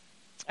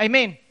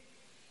 Amen.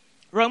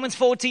 Romans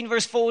 14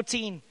 verse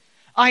 14.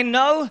 I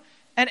know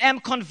and am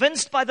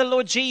convinced by the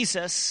Lord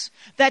Jesus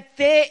that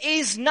there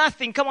is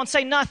nothing. Come on,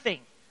 say nothing.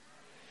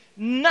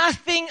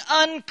 Nothing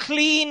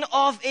unclean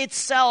of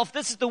itself.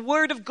 This is the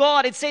word of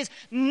God. It says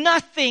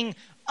nothing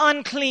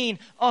unclean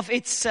of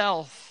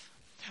itself.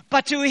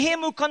 But to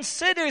him who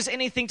considers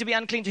anything to be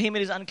unclean, to him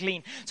it is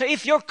unclean. So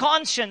if your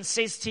conscience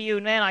says to you,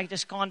 man, I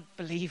just can't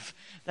believe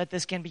that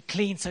this can be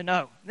clean, so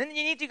no. Then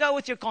you need to go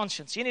with your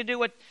conscience. You need to do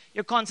what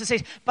your conscience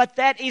says. But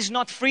that is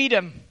not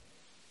freedom.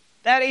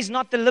 That is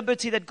not the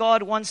liberty that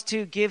God wants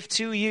to give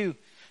to you.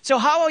 So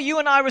how are you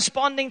and I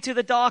responding to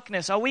the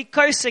darkness? Are we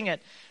cursing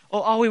it?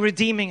 Or are we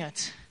redeeming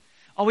it?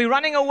 Are we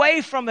running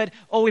away from it?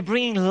 Or are we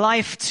bringing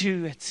life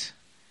to it?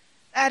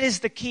 That is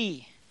the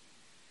key.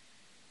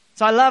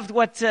 So I loved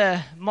what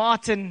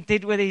Martin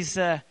did with his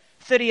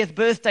 30th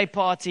birthday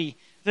party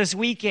this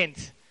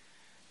weekend.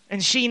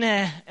 And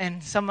Sheena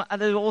and some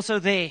others also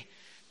there.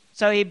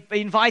 So he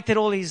invited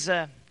all his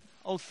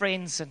old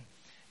friends. And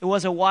it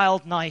was a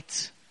wild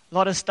night. A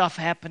lot of stuff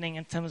happening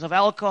in terms of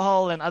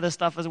alcohol and other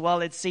stuff as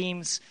well, it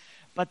seems.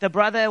 But the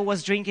brother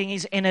was drinking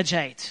his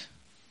Energate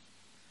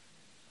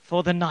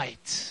for the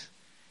night.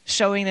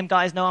 Showing them,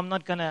 guys, no, I'm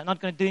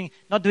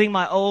not doing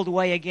my old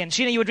way again.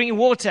 Sheena, you were drinking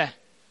water.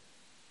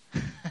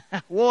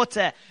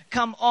 Water,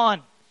 come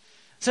on.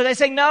 So they're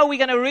saying, no, we're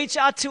going to reach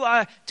out to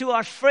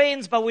our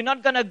friends, but we're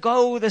not going to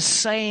go the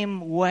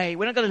same way.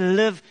 We're not going to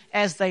live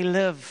as they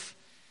live.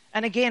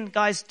 And again,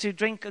 guys, to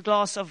drink a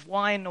glass of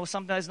wine or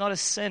something is not a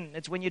sin.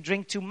 It's when you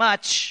drink too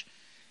much,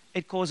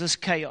 it causes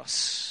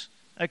chaos.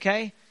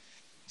 Okay?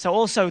 So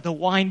also the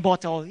wine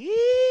bottle.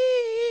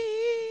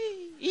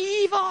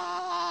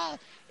 Evil!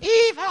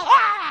 Evil!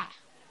 Ah!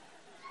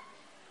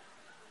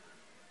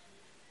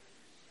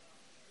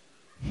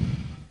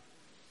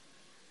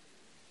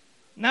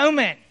 No,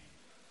 man.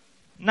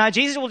 Now,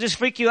 Jesus will just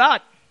freak you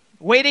out.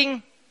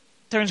 Wedding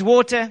turns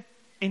water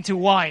into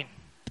wine.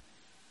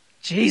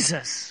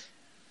 Jesus.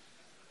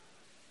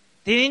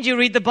 Didn't you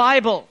read the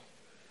Bible?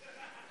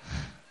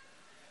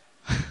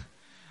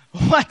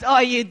 What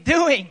are you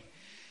doing?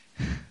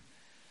 You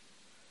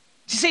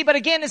see, but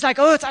again, it's like,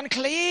 oh, it's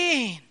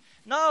unclean.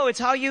 No, it's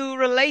how you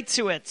relate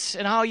to it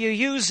and how you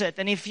use it.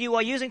 And if you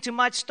are using too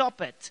much,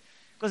 stop it.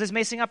 Because it's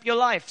messing up your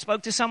life.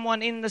 Spoke to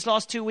someone in this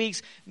last 2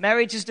 weeks.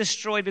 Marriage is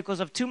destroyed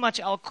because of too much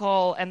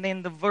alcohol and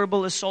then the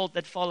verbal assault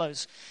that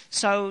follows.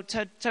 So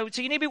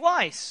you need to be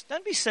wise.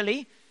 Don't be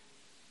silly.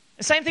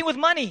 The same thing with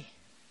money.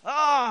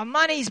 Oh,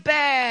 money's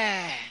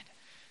bad.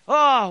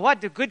 Oh,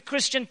 what? The good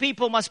Christian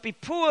people must be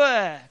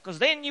poor because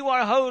then you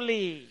are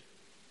holy.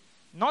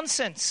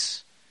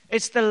 Nonsense.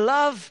 It's the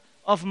love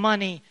of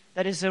money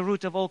that is the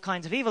root of all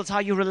kinds of evil. It's how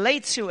you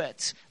relate to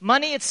it.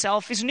 Money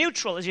itself is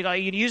neutral. As you go,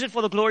 you use it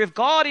for the glory of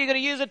God, or you're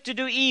going to use it to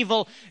do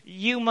evil.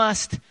 You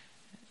must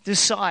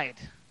decide.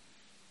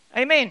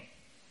 Amen.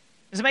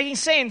 Is it making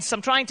sense?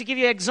 I'm trying to give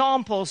you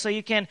examples so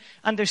you can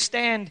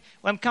understand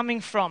where I'm coming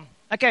from.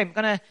 Okay, I'm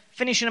going to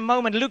finish in a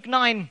moment. Luke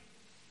 9,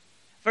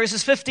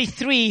 verses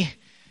 53.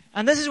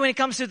 And this is when it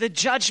comes to the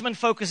judgment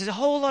focus. There's a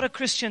whole lot of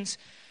Christians.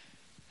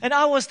 And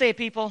I was there,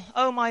 people.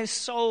 Oh, my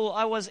soul.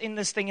 I was in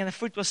this thing and the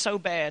fruit was so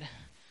bad.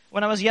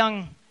 When I was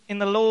young in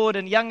the Lord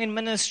and young in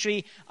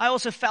ministry, I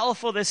also fell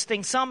for this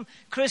thing. Some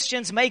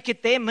Christians make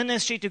it their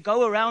ministry to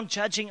go around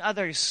judging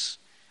others.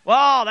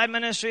 Well, that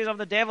ministry is of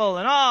the devil.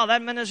 And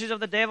that ministry is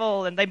of the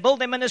devil. And they build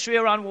their ministry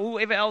around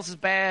whoever else is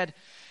bad.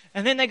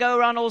 And then they go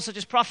around also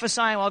just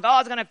prophesying, well,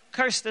 God's going to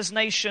curse this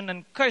nation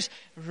and curse.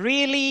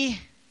 Really?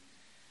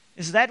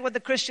 Is that what the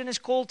Christian is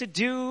called to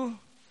do?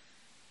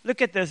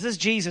 Look at this. This is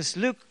Jesus.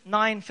 Luke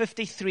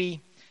 9:53.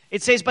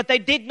 It says, but they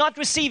did not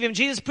receive him.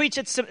 Jesus preached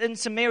in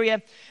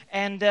Samaria,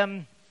 and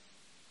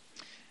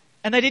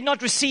they did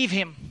not receive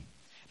him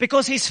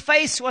because his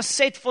face was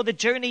set for the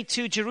journey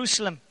to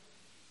Jerusalem.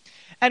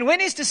 And when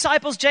his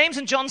disciples, James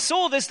and John,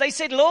 saw this, they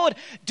said, Lord,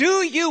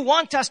 do you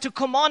want us to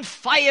command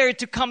fire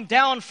to come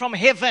down from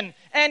heaven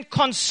and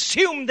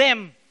consume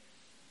them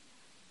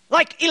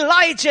like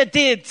Elijah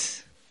did?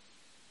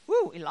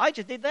 Woo,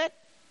 Elijah did that?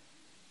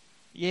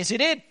 Yes, he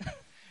did.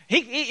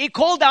 He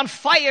called down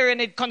fire and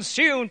it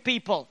consumed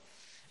people.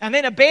 And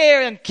then a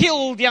bear and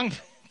killed young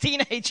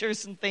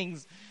teenagers and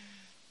things.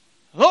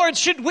 Lord,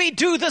 should we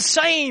do the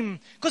same?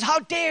 Because how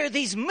dare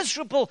these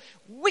miserable,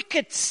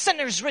 wicked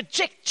sinners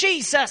reject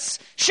Jesus?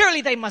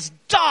 Surely they must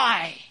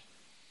die.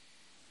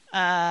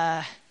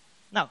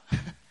 No.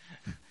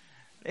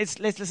 Let's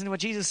listen to what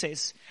Jesus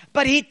says.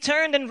 But he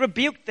turned and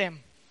rebuked them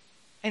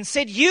and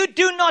said, you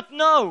do not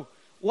know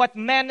what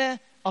manner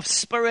of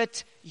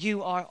spirit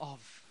you are of.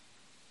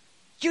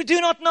 You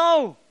do not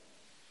know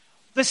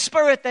the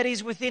spirit that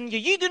is within you.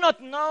 You do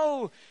not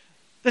know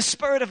the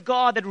Spirit of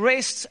God that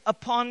rests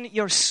upon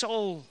your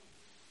soul.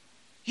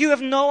 You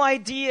have no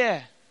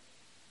idea.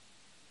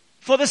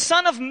 For the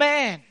Son of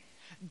Man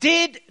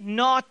did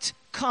not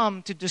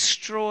come to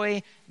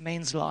destroy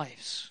men's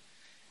lives,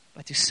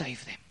 but to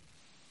save them.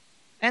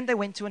 And they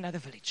went to another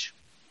village.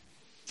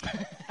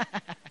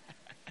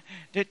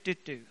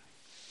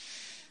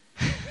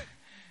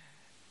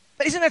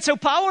 But isn't that so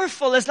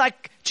powerful? It's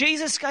like,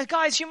 Jesus,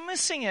 guys, you're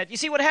missing it. You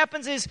see, what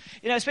happens is,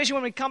 especially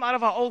when we come out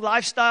of our old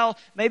lifestyle,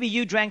 maybe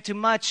you drank too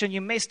much and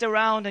you messed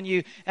around and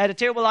you had a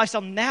terrible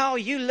lifestyle. Now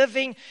you're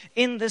living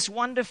in this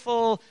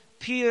wonderful,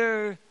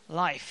 pure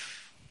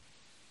life.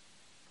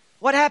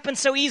 What happens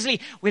so easily?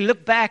 We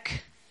look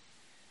back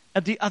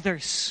at the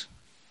others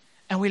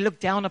and we look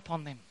down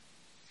upon them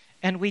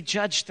and we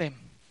judge them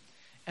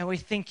and we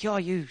think,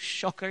 you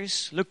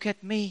shockers, look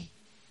at me.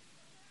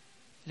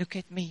 Look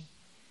at me.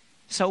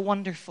 So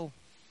wonderful.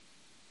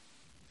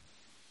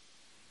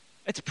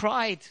 It's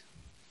pride.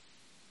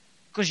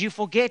 Because you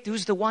forget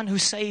who's the one who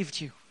saved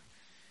you.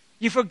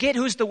 You forget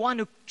who's the one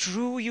who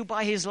drew you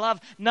by His love.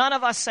 None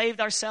of us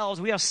saved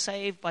ourselves. We are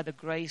saved by the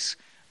grace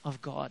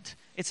of God.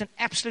 It's an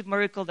absolute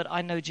miracle that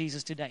I know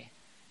Jesus today.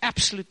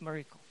 Absolute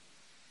miracle.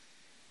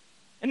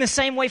 In the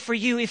same way for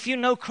you, if you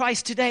know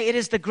Christ today, it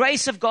is the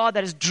grace of God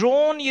that has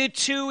drawn you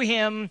to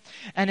Him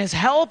and has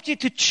helped you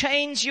to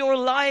change your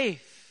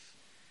life.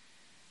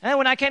 And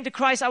when I came to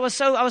Christ, I was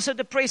so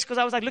depressed because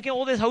I was like looking at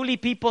all these holy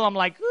people. I'm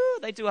like, ooh,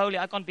 they're too holy.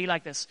 I can't be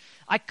like this.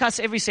 I cuss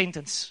every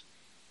sentence.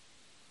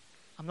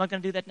 I'm not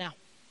going to do that now.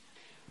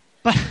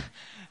 But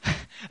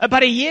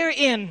about a year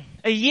in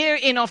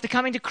after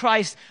coming to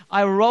Christ,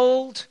 I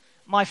rolled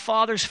my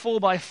father's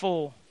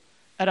 4x4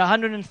 at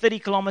 130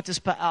 kilometers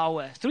per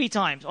hour 3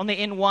 times on the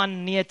N1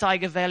 near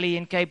Tiger Valley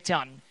in Cape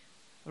Town.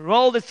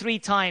 Rolled it 3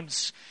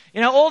 times.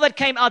 All that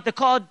came out, the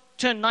car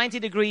turned 90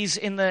 degrees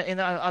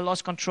I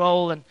lost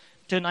control and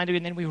turned 90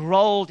 and then we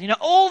rolled.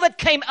 All that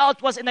came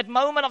out was in that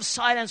moment of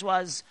silence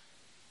was,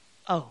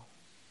 I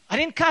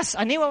didn't cuss.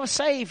 I knew I was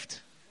saved.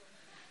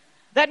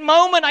 That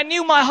moment I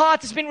knew my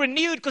heart has been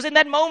renewed because in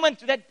that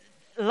moment that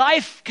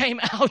life came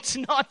out,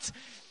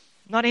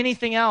 not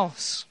anything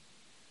else.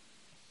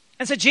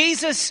 And so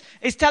Jesus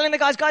is telling the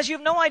guys, you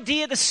have no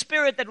idea the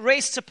spirit that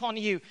rests upon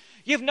you.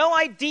 You have no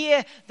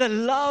idea the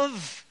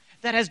love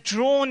that has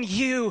drawn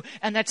you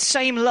and that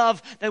same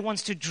love that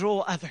wants to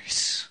draw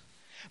others.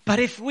 But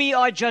if we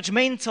are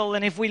judgmental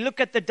and if we look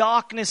at the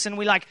darkness and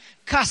we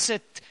cuss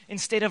it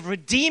instead of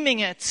redeeming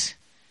it,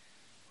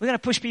 we're going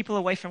to push people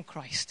away from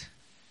Christ.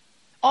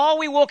 Are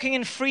we walking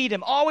in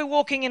freedom? Are we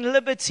walking in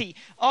liberty?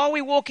 Are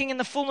we walking in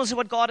the fullness of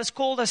what God has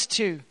called us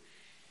to?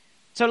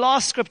 So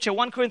last scripture,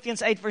 1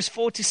 Corinthians 8 verse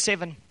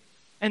 4-7.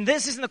 And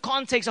this is in the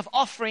context of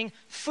offering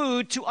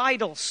food to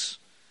idols.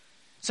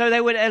 So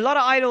there were a lot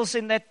of idols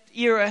in that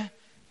era,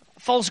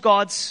 false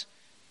gods,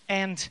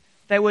 and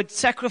they would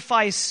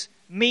sacrifice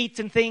meat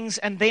and things,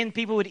 and then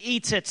people would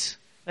eat it.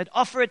 They'd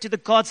offer it to the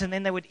gods, and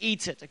then they would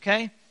eat it,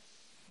 okay?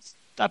 It's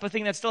the type of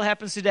thing that still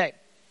happens today.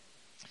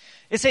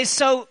 It says,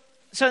 so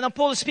now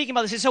Paul is speaking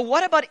about this. He says, so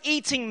what about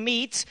eating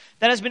meat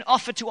that has been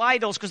offered to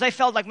idols? Because they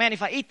felt like, man,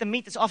 if I eat the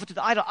meat that's offered to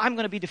the idol, I'm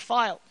going to be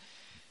defiled.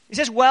 He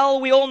says,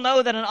 well, we all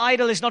know that an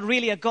idol is not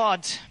really a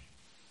god.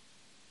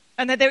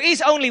 And that there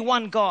is only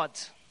one God.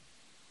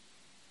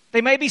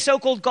 There may be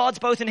so-called gods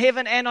both in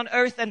heaven and on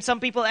earth, and some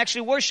people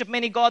actually worship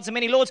many gods and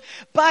many lords.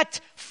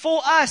 But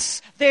for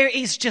us, there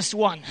is just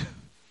one.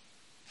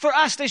 For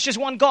us, there's just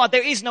one God.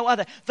 There is no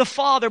other. The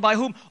Father, by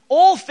whom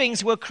all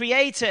things were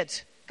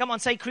created. Come on,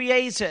 say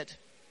created.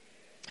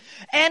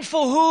 And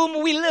for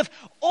whom we live.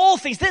 All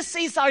things. This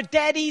is our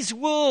daddy's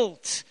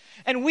world.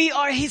 And we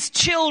are His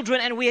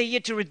children, and we are here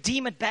to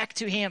redeem it back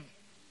to Him.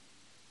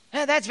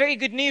 Now, that's very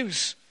good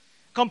news.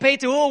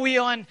 Compared to, we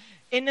are in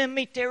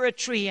enemy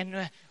territory,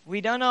 and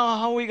we don't know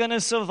how we're going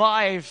to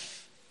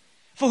survive.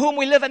 For whom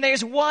we live, and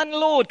there's one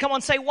Lord. Come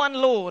on, say one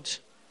Lord.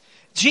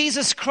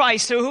 Jesus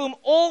Christ, through whom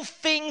all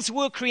things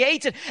were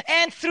created,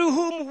 and through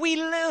whom we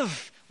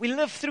live. We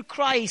live through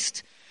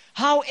Christ.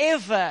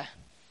 However,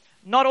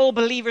 not all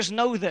believers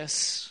know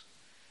this.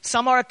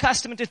 Some are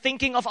accustomed to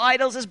thinking of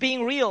idols as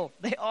being real.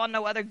 There are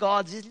no other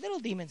gods, these little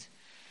demons.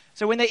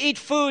 So when they eat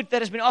food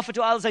that has been offered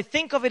to idols, they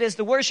think of it as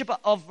the worship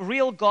of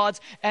real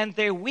gods, and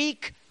their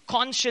weak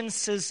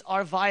consciences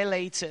are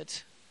violated.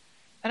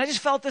 And I just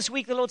felt this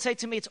week the Lord say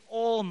to me, it's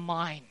all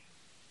mine.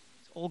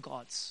 It's all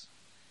God's.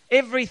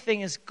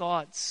 Everything is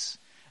God's.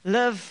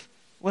 Live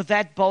with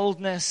that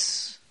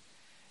boldness.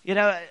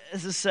 What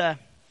does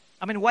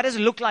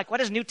it look like? What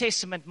does New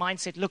Testament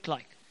mindset look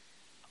like?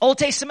 Old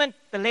Testament,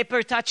 the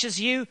leper touches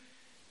you,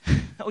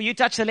 or you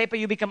touch the leper,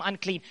 you become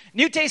unclean.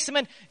 New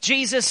Testament,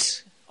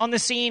 Jesus on the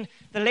scene,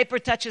 the leper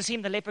touches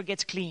him, the leper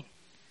gets clean.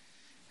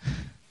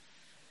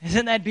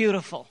 Isn't that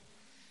beautiful?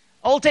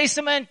 Old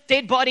Testament,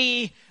 dead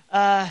body,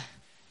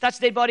 touch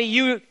dead body,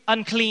 you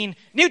unclean.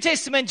 New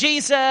Testament,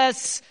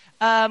 Jesus,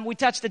 we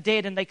touch the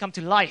dead and they come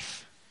to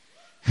life.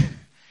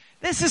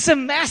 This is a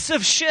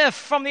massive shift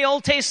from the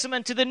Old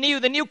Testament to the New.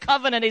 The New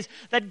Covenant is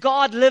that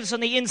God lives on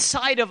the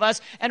inside of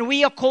us, and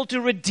we are called to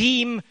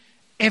redeem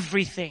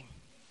everything.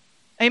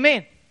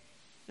 Amen.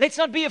 Let's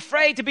not be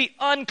afraid to be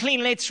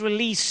unclean. Let's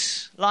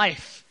release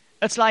life.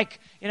 It's like,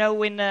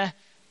 when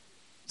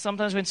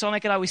Sometimes when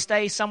Sonic and I, we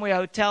stay somewhere, a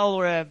hotel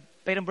or a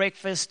bed and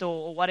breakfast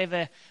or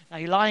whatever. Now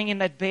you're lying in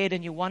that bed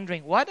and you're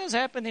wondering, what has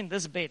happened in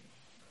this bed?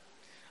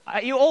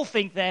 You all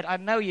think that. I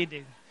know you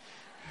do.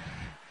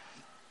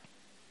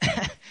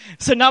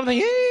 So now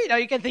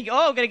you can think,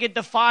 oh, I'm going to get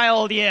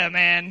defiled here,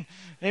 man.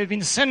 There have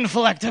been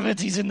sinful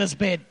activities in this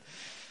bed.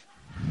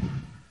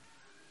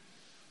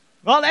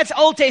 Well, that's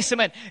Old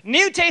Testament.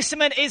 New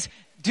Testament is,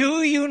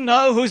 do you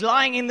know who's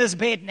lying in this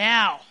bed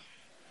now?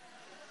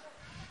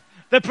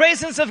 The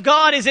presence of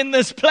God is in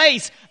this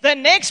place. The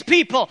next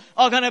people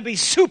are going to be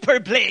super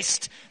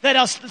blessed that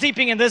are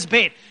sleeping in this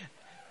bed.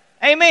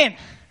 Amen.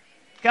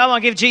 Come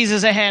on, give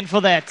Jesus a hand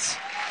for that.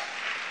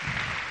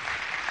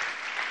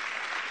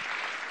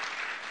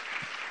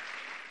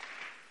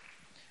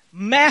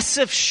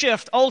 Massive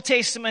shift, Old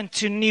Testament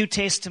to New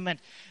Testament.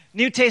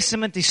 New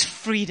Testament is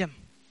freedom.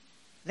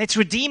 Let's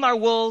redeem our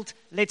world.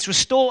 Let's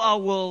restore our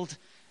world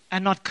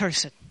and not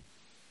curse it.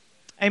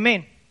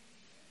 Amen.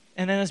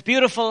 And then this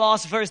beautiful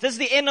last verse. This is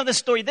the end of the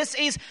story. This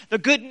is the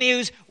good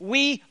news.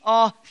 We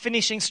are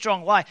finishing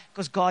strong. Why?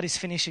 Because God is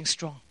finishing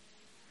strong.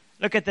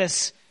 Look at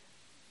this.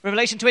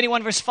 Revelation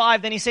 21 verse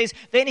 5. Then he says,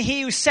 then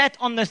he who sat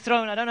on the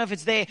throne, I don't know if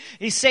it's there,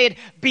 he said,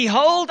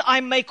 behold,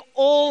 I make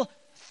all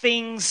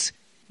things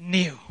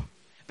new.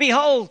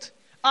 Behold,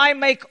 I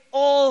make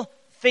all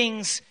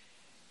things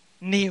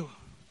new.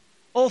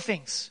 All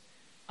things.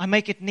 I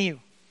make it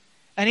new.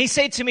 And he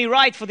said to me,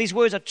 write, for these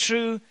words are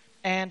true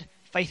and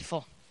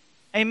faithful.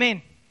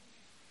 Amen.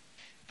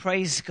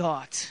 Praise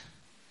God.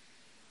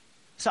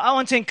 So I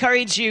want to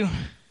encourage you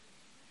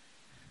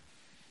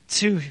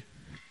to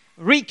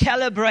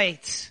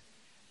recalibrate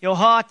your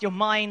heart, your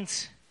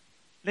mind.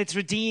 Let's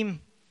redeem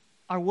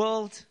our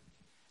world.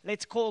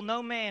 Let's call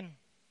no man,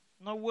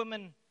 no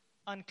woman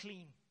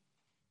unclean.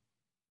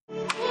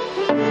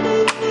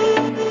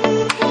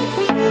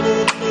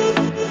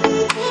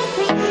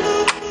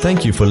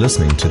 Thank you for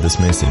listening to this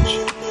message.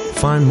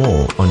 Find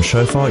more on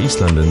Shofar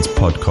East London's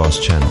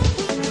podcast channel.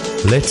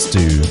 Let's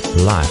do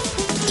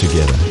life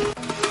together.